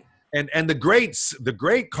 right? And the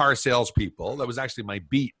great car salespeople, that was actually my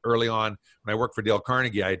beat early on when I worked for Dale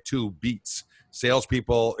Carnegie. I had two beats: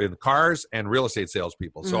 salespeople in cars and real estate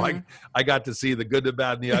salespeople. So I got to see the good, the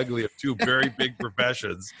bad, and the ugly of two very big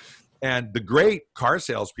professions. And the great car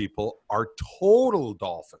salespeople are total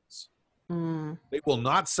dolphins. They will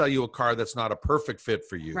not sell you a car that's not a perfect fit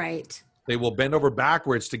for you. Right. They will bend over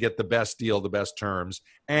backwards to get the best deal, the best terms.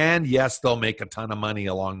 And yes, they'll make a ton of money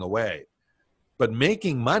along the way. But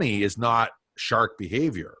making money is not shark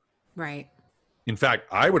behavior. Right. In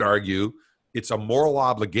fact, I would argue it's a moral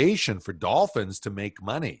obligation for dolphins to make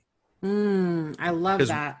money. I love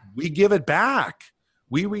that. We give it back.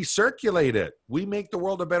 We recirculate it. We make the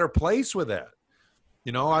world a better place with it.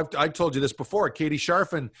 You know, I've told you this before. Katie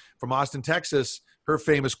Sharfin from Austin, Texas, her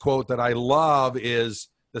famous quote that I love is,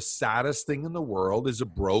 "The saddest thing in the world is a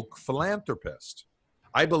broke philanthropist."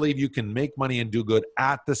 I believe you can make money and do good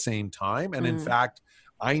at the same time. And in fact,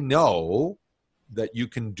 I know that you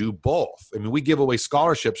can do both. I mean, we give away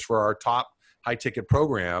scholarships for our top high ticket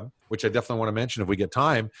program, which I definitely want to mention if we get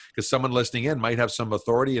time, because someone listening in might have some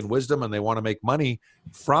authority and wisdom and they want to make money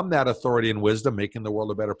from that authority and wisdom, making the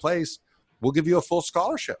world a better place. We'll give you a full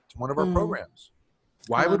scholarship to one of our programs.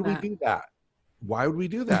 Why would we do that? Why would we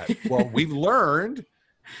do that? Well, we've learned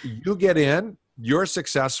you get in, you're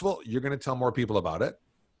successful, you're going to tell more people about it,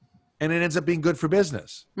 and it ends up being good for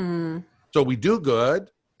business. So we do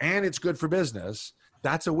good and it's good for business.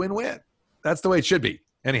 That's a win-win. That's the way it should be.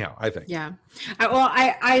 Anyhow, I think. Yeah. Well,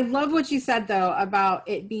 I love what you said, though, about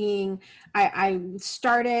it being, I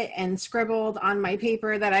started and scribbled on my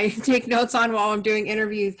paper that I take notes on while I'm doing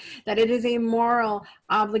interviews, that it is a moral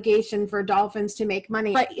obligation for dolphins to make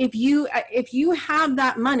money. But if you have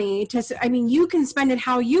that money you can spend it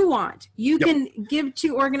how you want. You can give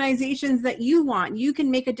to organizations that you want. You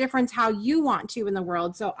can make a difference how you want to in the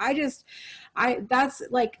world. So that's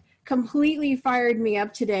like, completely fired me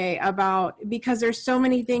up today because there's so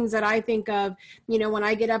many things that I think of, when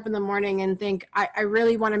I get up in the morning and think, I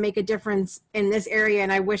really want to make a difference in this area.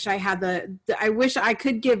 And I wish I had I wish I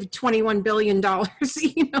could give $21 billion,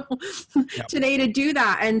 today to do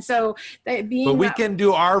that. And so we can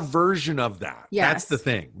do our version of that. Yes. That's the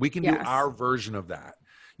thing. We can do our version of that.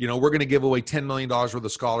 We're going to give away $10 million worth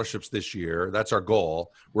of scholarships this year. That's our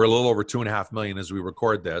goal. We're a little over 2.5 million as we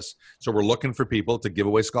record this. So we're looking for people to give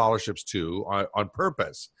away scholarships to on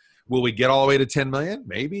purpose. Will we get all the way to 10 million?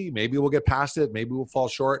 Maybe we'll get past it. Maybe we'll fall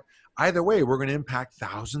short. Either way, we're going to impact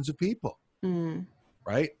thousands of people.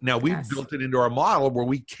 Right now, we've built it into our model where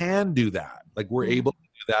we can do that. Like we're able to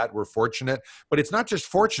do that. We're fortunate, but it's not just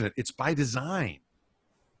fortunate. It's by design.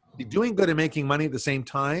 Doing good and making money at the same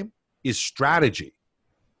time is strategy.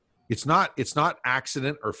 It's not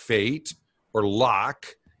accident or fate or luck.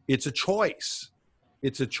 It's a choice.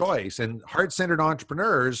 It's a choice. And heart-centered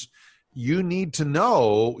entrepreneurs, you need to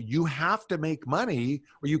know you have to make money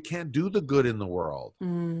or you can't do the good in the world.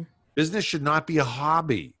 Business should not be a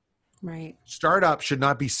hobby. Right. Startup should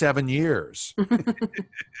not be 7 years.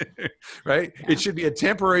 Right? Yeah. It should be a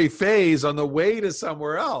temporary phase on the way to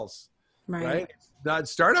somewhere else. Right?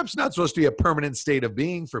 Startup's not supposed to be a permanent state of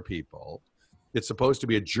being for people. It's supposed to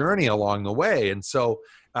be a journey along the way. And so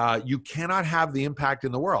you cannot have the impact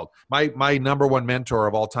in the world. My number one mentor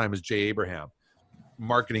of all time is Jay Abraham,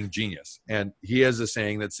 marketing genius. And he has a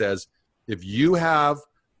saying that says, if you have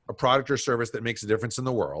a product or service that makes a difference in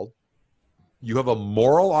the world, you have a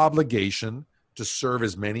moral obligation to serve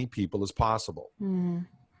as many people as possible.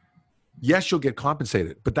 Yes, you'll get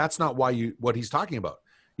compensated, but that's not what he's talking about.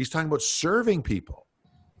 He's talking about serving people.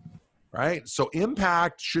 Right? So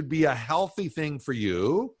impact should be a healthy thing for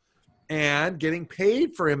you, and getting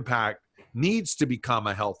paid for impact needs to become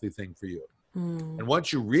a healthy thing for you. And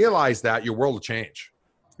once you realize that, your world will change.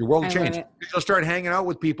 Your world will change. You'll start hanging out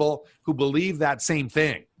with people who believe that same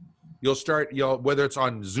thing. You'll start, whether it's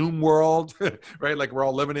on Zoom world, right? Like we're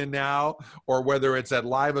all living in now, or whether it's at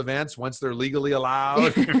live events once they're legally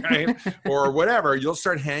allowed, right? Or whatever, you'll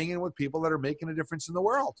start hanging with people that are making a difference in the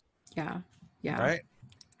world. Yeah. Right?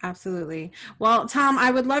 Absolutely. Well, Tom, I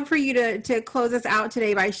would love for you to close us out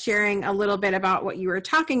today by sharing a little bit about what you were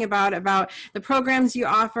talking about the programs you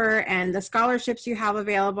offer and the scholarships you have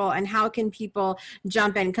available, and how can people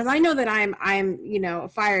jump in? Because I know that I'm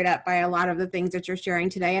fired up by a lot of the things that you're sharing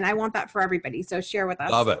today, and I want that for everybody. So share with us.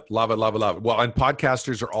 Love it. Well, and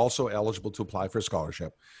podcasters are also eligible to apply for a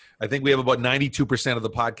scholarship. I think we have about 92% of the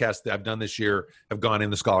podcasts that I've done this year have gone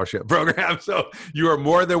in the scholarship program. So you are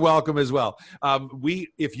more than welcome as well.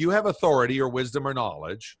 If you have authority or wisdom or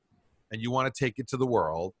knowledge and you want to take it to the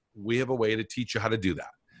world, we have a way to teach you how to do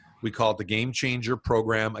that. We call it the Game Changer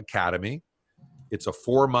Program Academy. It's a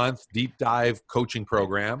 4-month deep dive coaching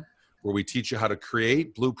program where we teach you how to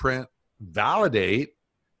create, blueprint, validate,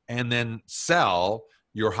 and then sell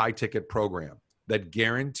your high ticket program that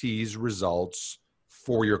guarantees results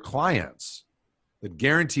for your clients. It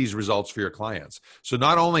guarantees results for your clients. So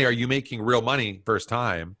not only are you making real money first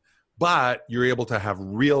time, but you're able to have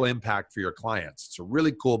real impact for your clients. It's a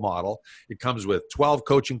really cool model. It comes with 12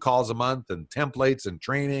 coaching calls a month and templates and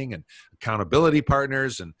training and accountability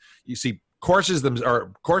partners. And you see, courses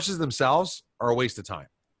themselves are a waste of time.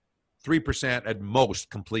 3% at most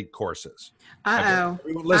complete courses.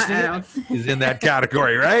 Everyone listening is in that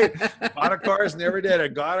category, right? Got a course, never did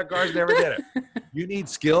it. Got a course, never did it. You need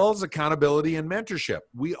skills, accountability, and mentorship.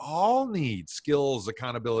 We all need skills,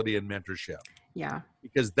 accountability, and mentorship. Yeah.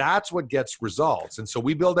 Because that's what gets results. And so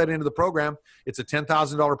we build that into the program. It's a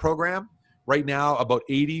 $10,000 program. Right now, about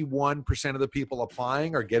 81% of the people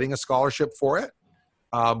applying are getting a scholarship for it.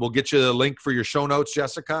 We'll get you the link for your show notes,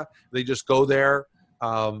 Jessica. They just go there.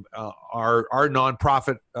 Our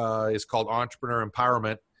nonprofit is called Entrepreneur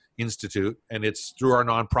Empowerment Institute, and it's through our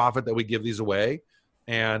nonprofit that we give these away.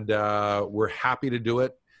 And we're happy to do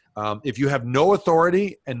it. If you have no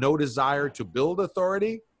authority and no desire to build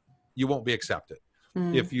authority, you won't be accepted.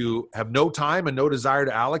 If you have no time and no desire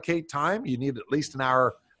to allocate time, you need at least an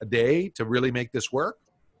hour a day to really make this work,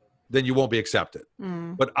 then you won't be accepted.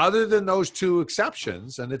 But other than those two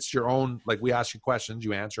exceptions, and it's your own, like we ask you questions,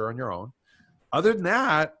 you answer on your own. Other than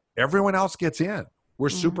that, everyone else gets in. We're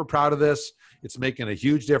super proud of this. It's making a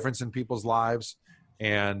huge difference in people's lives.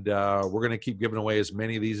 And we're going to keep giving away as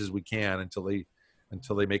many of these as we can until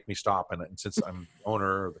they make me stop. And since I'm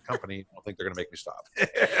owner of the company, I don't think they're going to make me stop.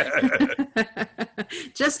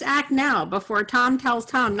 Just act now before Tom tells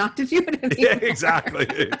Tom not to do it anymore. Yeah,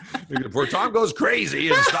 exactly. Before Tom goes crazy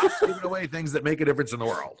and stops giving away things that make a difference in the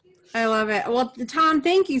world. I love it. Well, Tom,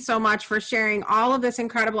 thank you so much for sharing all of this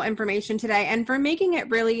incredible information today and for making it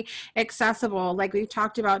really accessible, like we've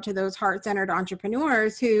talked about, to those heart-centered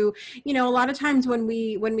entrepreneurs who, a lot of times when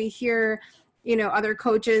we hear, other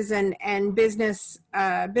coaches and business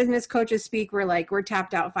coaches speak, we're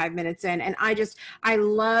tapped out 5 minutes in. And I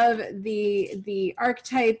love the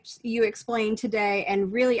archetypes you explained today.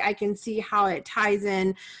 And really, I can see how it ties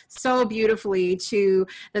in so beautifully to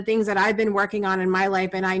the things that I've been working on in my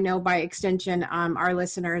life. And I know by extension, our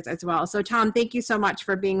listeners as well. So Tom, thank you so much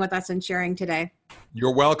for being with us and sharing today.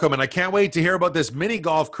 You're welcome. And I can't wait to hear about this mini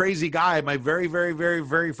golf crazy guy. My very, very, very,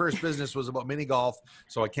 very first business was about mini golf.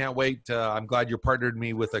 So I can't wait. I'm glad you partnered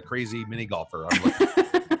me with a crazy mini golfer.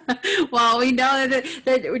 Well, we know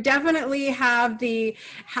that we definitely have the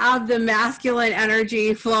masculine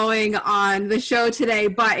energy flowing on the show today,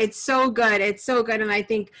 but it's so good. It's so good. And I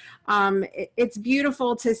think it's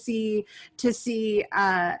beautiful to see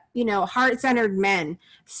heart-centered men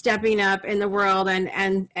stepping up in the world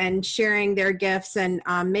and sharing their gifts and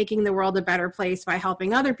making the world a better place by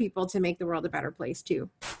helping other people to make the world a better place too.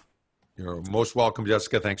 You're most welcome,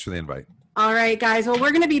 Jessica. Thanks for the invite. All right, guys. Well,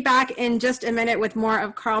 we're going to be back in just a minute with more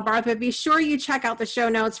of Carl Barth, but be sure you check out the show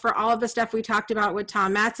notes for all of the stuff we talked about with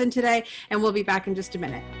Tom Matson today, and we'll be back in just a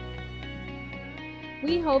minute.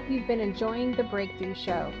 We hope you've been enjoying The Breakthrough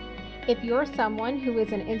Show. If you're someone who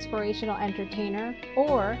is an inspirational entertainer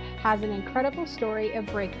or has an incredible story of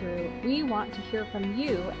breakthrough, we want to hear from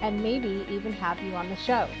you and maybe even have you on the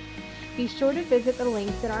show. Be sure to visit the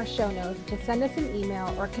links in our show notes to send us an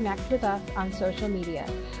email or connect with us on social media.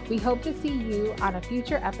 We hope to see you on a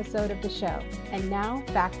future episode of the show. And now,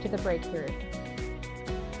 back to The Breakthrough.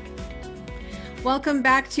 Welcome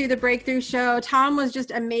back to The Breakthrough Show. Tom was just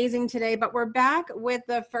amazing today, but we're back with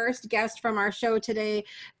the first guest from our show today,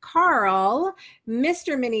 Carl,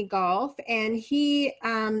 Mr. Mini Golf, and he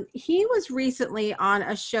was recently on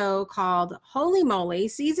a show called Holy Moly,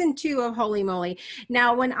 season 2 of Holy Moly.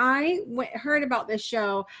 Now, when I heard about this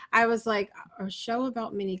show, I was like, a show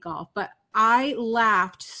about mini golf, but I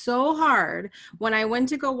laughed so hard when I went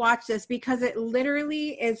to go watch this because it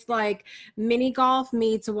literally is like mini golf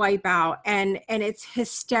meets Wipeout, and it's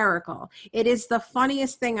hysterical. It is the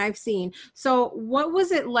funniest thing I've seen. So what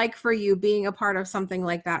was it like for you being a part of something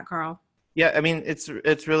like that, Carl? Yeah, I mean, it's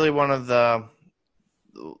really probably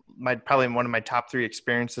one of my top 3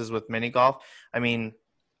 experiences with mini golf. I mean,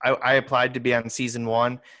 I applied to be on season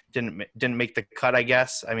 1, didn't make the cut, I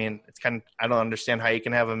guess. I mean, it's I don't understand how you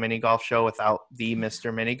can have a mini golf show without the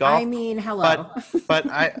Mr. Mini Golf. I mean, hello. But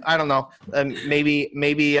I don't know. Maybe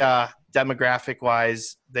demographic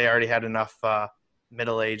wise, they already had enough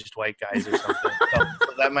middle-aged white guys or something. So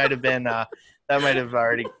that might have been they might have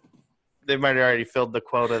already filled the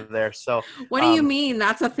quota there. So what do you mean?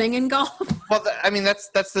 That's a thing in golf? Well, I mean, that's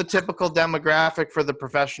the typical demographic for the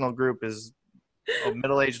professional group is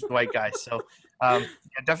middle-aged white guys. So yeah,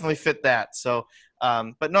 definitely fit that. So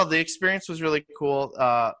but no, the experience was really cool.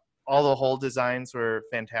 All the hole designs were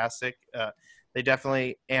fantastic. They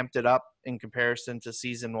definitely amped it up in comparison to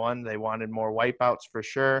season 1. They wanted more wipeouts for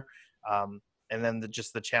sure. And then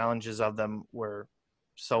the challenges of them were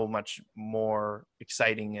so much more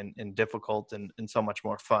exciting and difficult and so much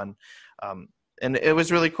more fun. And it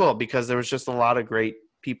was really cool because there was just a lot of great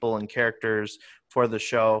people and characters for the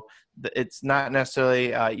show. It's not necessarily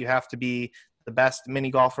you have to be the best mini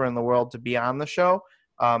golfer in the world to be on the show,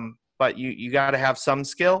 but you got to have some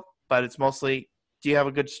skill. But it's mostly, do you have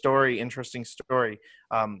a good story, interesting story?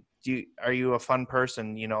 Are you a fun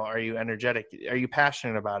person? Are you energetic? Are you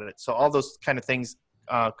passionate about it? So all those kind of things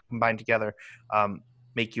combined together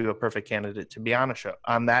make you a perfect candidate to be on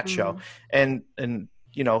that show. And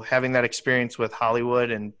having that experience with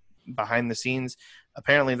Hollywood and behind the scenes,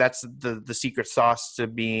 apparently that's the secret sauce to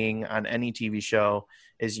being on any TV show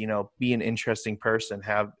is, be an interesting person,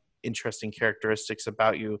 have interesting characteristics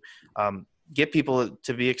about you, get people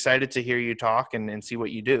to be excited to hear you talk and see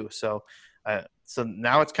what you do. So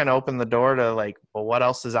now it's kind of opened the door to well, what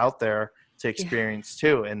else is out there to experience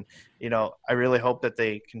too? And, I really hope that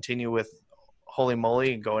they continue with Holy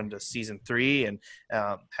Moly and go into season 3 and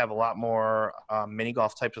have a lot more mini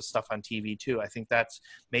golf types of stuff on TV too. I think that's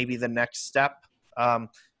maybe the next step.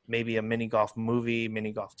 Maybe a mini golf movie,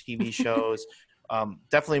 mini golf TV shows,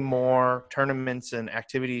 definitely more tournaments and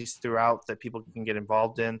activities throughout that people can get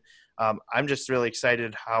involved in. I'm just really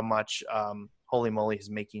excited how much Holy Moly is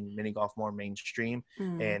making mini golf more mainstream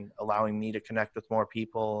and allowing me to connect with more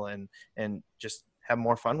people and just have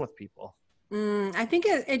more fun with people. I think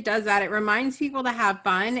it does that. It reminds people to have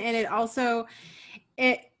fun, and it also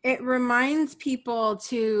it reminds people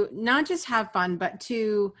to not just have fun, but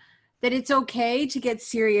to that it's okay to get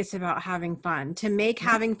serious about having fun, to make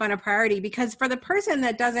having fun a priority. Because for the person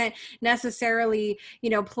that doesn't necessarily,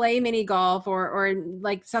 play mini golf or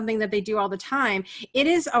like something that they do all the time, it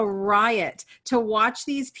is a riot to watch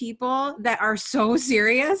these people that are so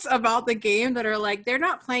serious about the game, that are like, they're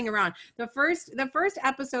not playing around. The first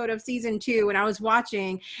episode of season 2, when I was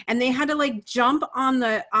watching, and they had to like jump on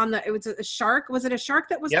the it was a shark. Was it a shark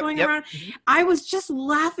that was going around? I was just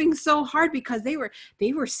laughing so hard because they were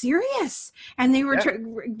serious, and they were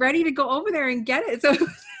ready to go over there and get it. So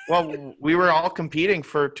well, we were all competing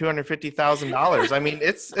for $250,000. I mean,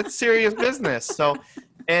 it's serious business. So,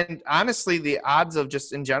 and honestly, the odds of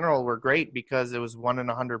just in general were great, because it was 1 in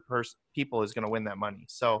 100 people is going to win that money.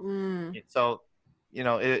 So,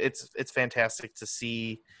 it's fantastic to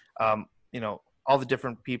see, all the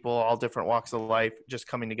different people, all different walks of life, just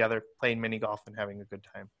coming together, playing mini golf and having a good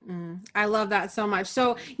time. I love that so much.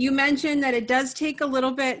 So you mentioned that it does take a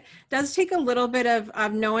little bit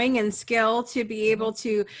of knowing and skill to be able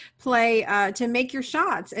to play, to make your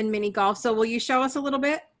shots in mini golf. So will you show us a little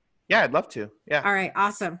bit? Yeah, I'd love to. Yeah. All right.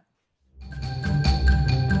 Awesome.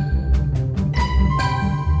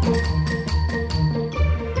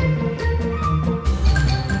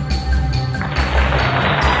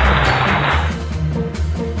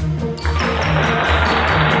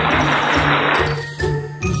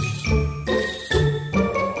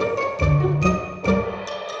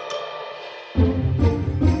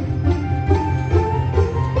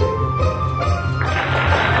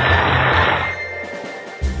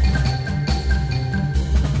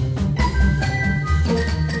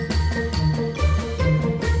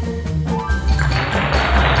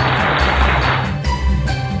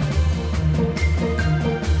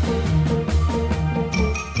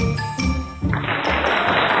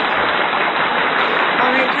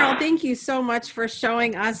 So much for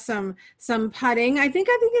showing us some putting. I think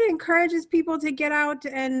it encourages people to get out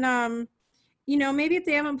and maybe if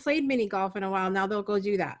they haven't played mini golf in a while, now they'll go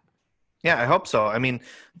do that. Yeah, I hope so. I mean,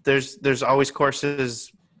 there's always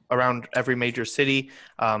courses around every major city,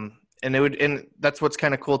 and that's what's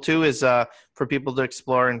kind of cool too, is for people to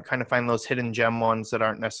explore and kind of find those hidden gem ones that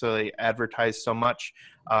aren't necessarily advertised so much.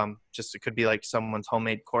 Just it could be like someone's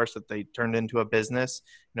homemade course that they turned into a business,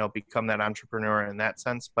 become that entrepreneur in that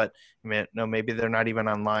sense. But maybe they're not even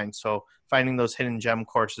online. So finding those hidden gem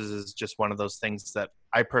courses is just one of those things that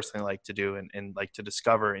I personally like to do and like to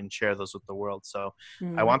discover and share those with the world. So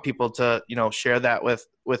I want people to, share that with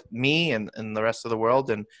me and the rest of the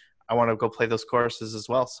world. And I want to go play those courses as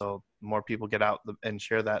well. So the more people get out and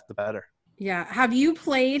share that, the better. Yeah. Have you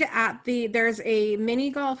played there's a mini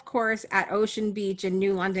golf course at Ocean Beach in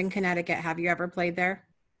New London, Connecticut. Have you ever played there?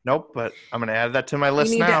 Nope, but I'm going to add that to my list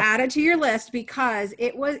now. You need to add it to your list, because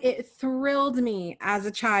it thrilled me as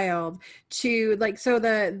a child to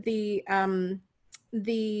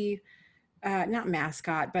not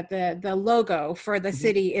mascot, but the logo for the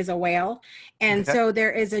city is a whale. And so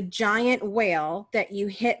there is a giant whale that you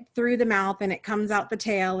hit through the mouth, and it comes out the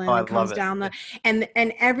tail, and it comes down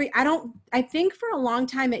I think for a long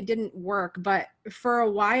time it didn't work, but for a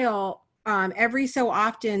while, every so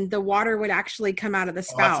often the water would actually come out of the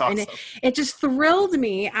spout. Awesome. And it just thrilled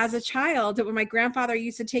me as a child that when my grandfather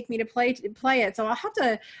used to take me to play it. So I'll have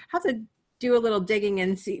to do a little digging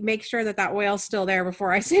and make sure that whale's still there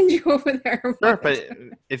before I send you over there. Sure, but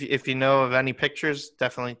if you know of any pictures,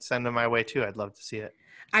 definitely send them my way too. I'd love to see it.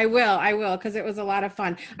 I will, because it was a lot of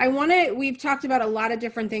fun. We've talked about a lot of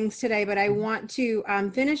different things today, but I want to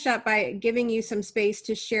finish up by giving you some space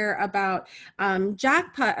to share about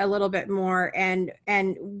Jackpot a little bit more and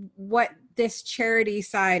what this charity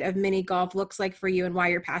side of mini golf looks like for you and why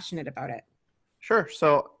you're passionate about it. Sure.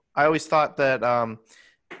 So I always thought that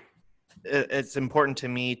it's important to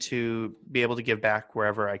me to be able to give back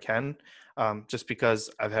wherever I can, just because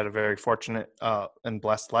I've had a very fortunate and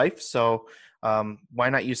blessed life. So why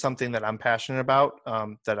not use something that I'm passionate about,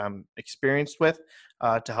 that I'm experienced with,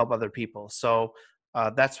 to help other people? So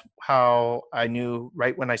that's how I knew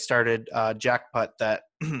right when I started Jackpot that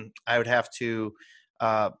I would have to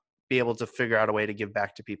be able to figure out a way to give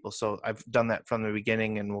back to people. So I've done that from the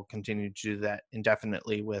beginning, and will continue to do that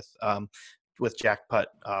indefinitely with Jackpot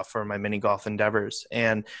for my mini golf endeavors.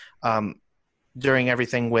 And during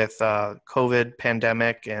everything with COVID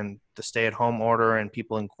pandemic and the stay-at-home order and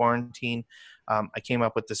people in quarantine, I came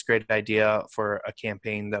up with this great idea for a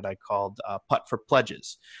campaign that I called Putt for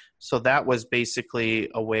Pledges. So that was basically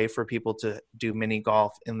a way for people to do mini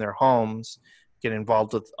golf in their homes, get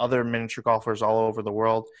involved with other miniature golfers all over the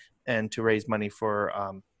world, and to raise money for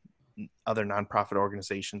other nonprofit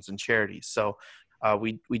organizations and charities. So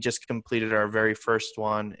We just completed our very first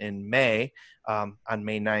one in May, on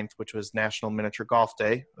May 9th, which was National Miniature Golf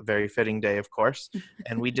Day, a very fitting day, of course.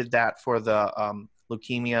 And we did that for the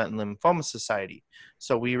Leukemia and Lymphoma Society.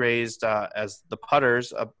 So we raised, as the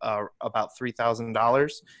putters, about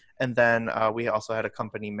 $3,000. And then we also had a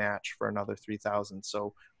company match for another $3,000.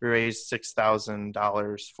 So we raised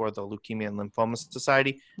 $6,000 for the Leukemia and Lymphoma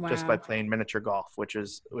Society just by playing miniature golf, which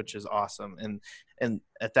is awesome. And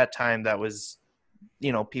at that time, that was,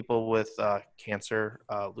 people with cancer,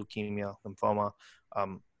 leukemia, lymphoma,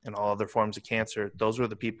 and all other forms of cancer. Those were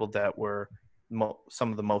the people that were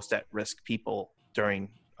some of the most at-risk people during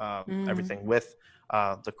everything with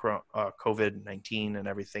the COVID-19 and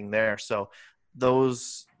everything there. So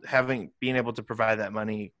those being able to provide that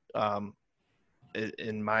money,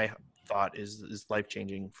 in my thought, is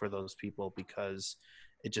life-changing for those people, because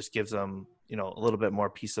it just gives them, a little bit more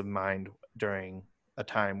peace of mind during a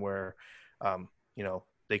time where,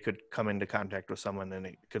 they could come into contact with someone and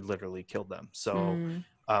it could literally kill them. So,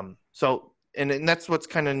 and that's what's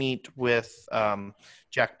kind of neat with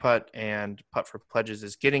Jackpot and Putt for Pledges,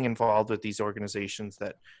 is getting involved with these organizations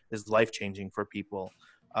that is life-changing for people.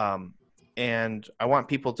 And I want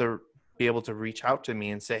people to be able to reach out to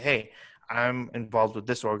me and say, hey, I'm involved with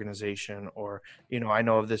this organization, or, I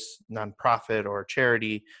know of this nonprofit or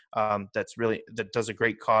charity that does a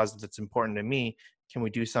great cause that's important to me. Can we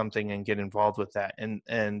do something and get involved with that? And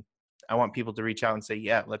I want people to reach out and say,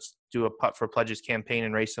 yeah, let's do a Putt for Pledges campaign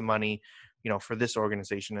and raise some money, for this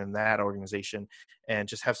organization and that organization, and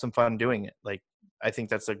just have some fun doing it. Like, I think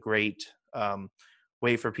that's a great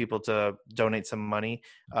way for people to donate some money,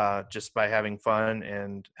 just by having fun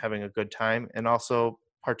and having a good time. And also,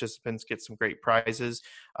 participants get some great prizes.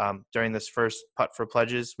 During this first Putt for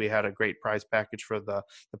Pledges, we had a great prize package for the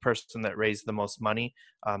person that raised the most money.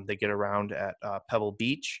 They get a round at Pebble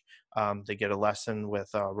Beach. They get a lesson with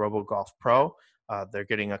RoboGolf Pro. They're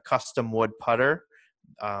getting a custom wood putter.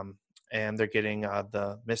 And they're getting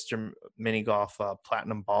the Mr. Mini Golf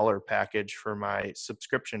Platinum Baller package for my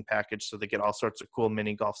subscription package. So they get all sorts of cool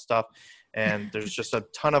mini golf stuff. And there's just a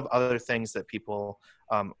ton of other things that people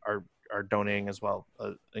are donating as well,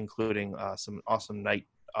 including some awesome night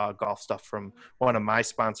golf stuff from one of my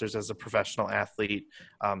sponsors as a professional athlete,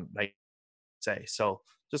 Night Say. So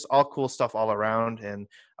just all cool stuff all around, and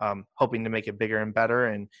hoping to make it bigger and better,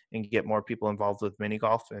 and get more people involved with mini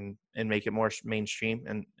golf, and make it more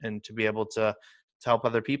mainstream, and to be able to help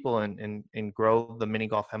other people and grow the mini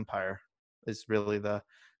golf empire is really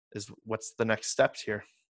what's the next steps here.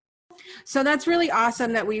 So that's really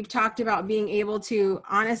awesome that we've talked about being able to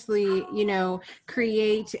honestly,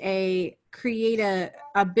 create a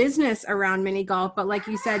business around mini golf, but like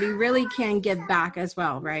you said, you really can give back as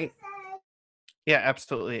well, right? Yeah,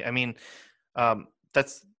 absolutely. I mean,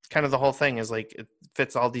 that's kind of the whole thing, is like, it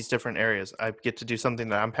fits all these different areas. I get to do something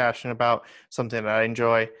that I'm passionate about, something that I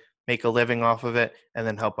enjoy, make a living off of it, and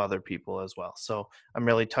then help other people as well. So I'm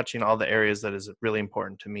really touching all the areas that is really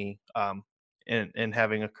important to me, in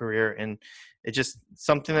having a career, and it's just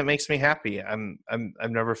something that makes me happy. I've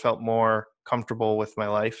never felt more comfortable with my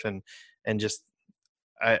life, and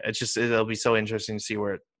it'll be so interesting to see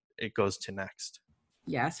where it goes to next.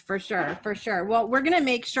 Yes, for sure. For sure. Well, we're going to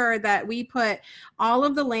make sure that we put all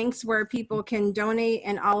of the links where people can donate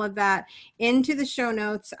and all of that into the show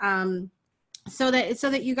notes, so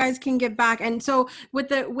that you guys can give back. And so with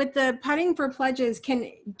the Putting for Pledges,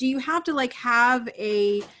 do you have to have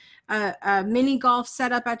a mini golf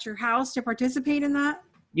setup at your house to participate in that?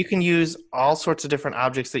 You can use all sorts of different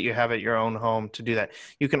objects that you have at your own home to do that.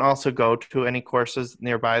 You can also go to any courses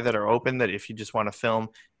nearby that are open, that if you just want to film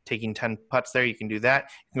taking 10 putts there, you can do that.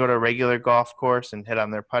 You can go to a regular golf course and hit on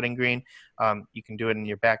their putting green. You can do it in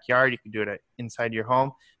your backyard. You can do it inside your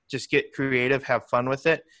home. Just get creative, have fun with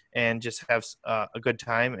it, and just have a good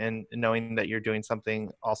time, and knowing that you're doing something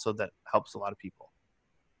also that helps a lot of people.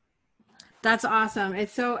 That's awesome.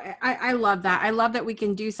 It's so, I love that. I love that we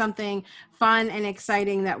can do something fun and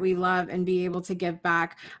exciting that we love and be able to give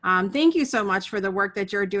back. Thank you so much for the work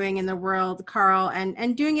that you're doing in the world, Carl,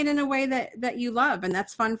 and doing it in a way that you love, and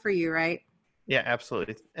that's fun for you, right? Yeah,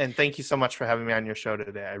 absolutely. And thank you so much for having me on your show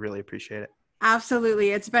today. I really appreciate it.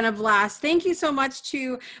 Absolutely. It's been a blast. Thank you so much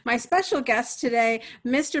to my special guest today,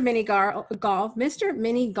 Mr. Mini Golf, Mr.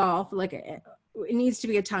 Mini Golf, it needs to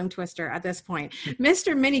be a tongue twister at this point.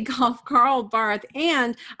 Mr. Mini Golf, Carl Barth,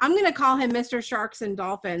 and I'm going to call him Mr. Sharks and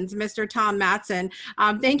Dolphins, Mr. Tom Matson.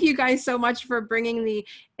 Thank you guys so much for bringing the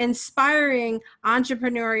inspiring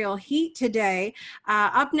entrepreneurial heat today.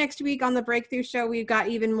 Up next week on the Breakthrough Show, we've got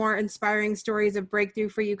even more inspiring stories of breakthrough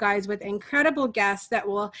for you guys with incredible guests that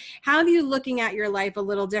will have you looking at your life a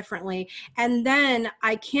little differently. And then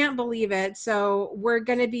I can't believe it. So we're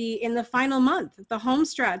going to be in the final month, the home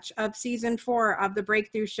stretch of season 4 of the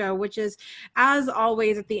Breakthrough Show, which is, as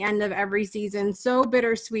always, at the end of every season, so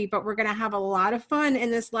bittersweet, but we're going to have a lot of fun in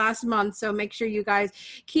this last month. So make sure you guys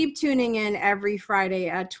keep tuning in every Friday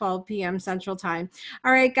at 12 p.m. Central Time.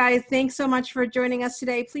 All right, guys, thanks so much for joining us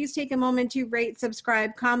today. Please take a moment to rate,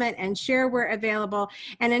 subscribe, comment, and share where available.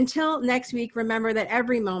 And until next week, remember that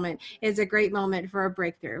every moment is a great moment for a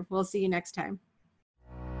breakthrough. We'll see you next time.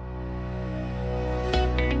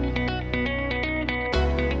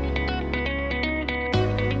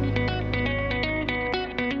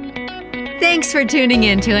 Thanks for tuning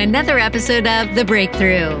in to another episode of The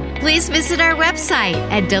Breakthrough. Please visit our website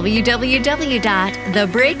at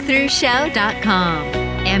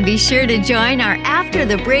www.thebreakthroughshow.com. And be sure to join our After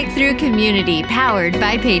the Breakthrough community powered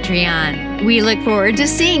by Patreon. We look forward to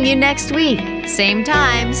seeing you next week. Same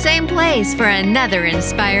time, same place for another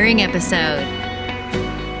inspiring episode.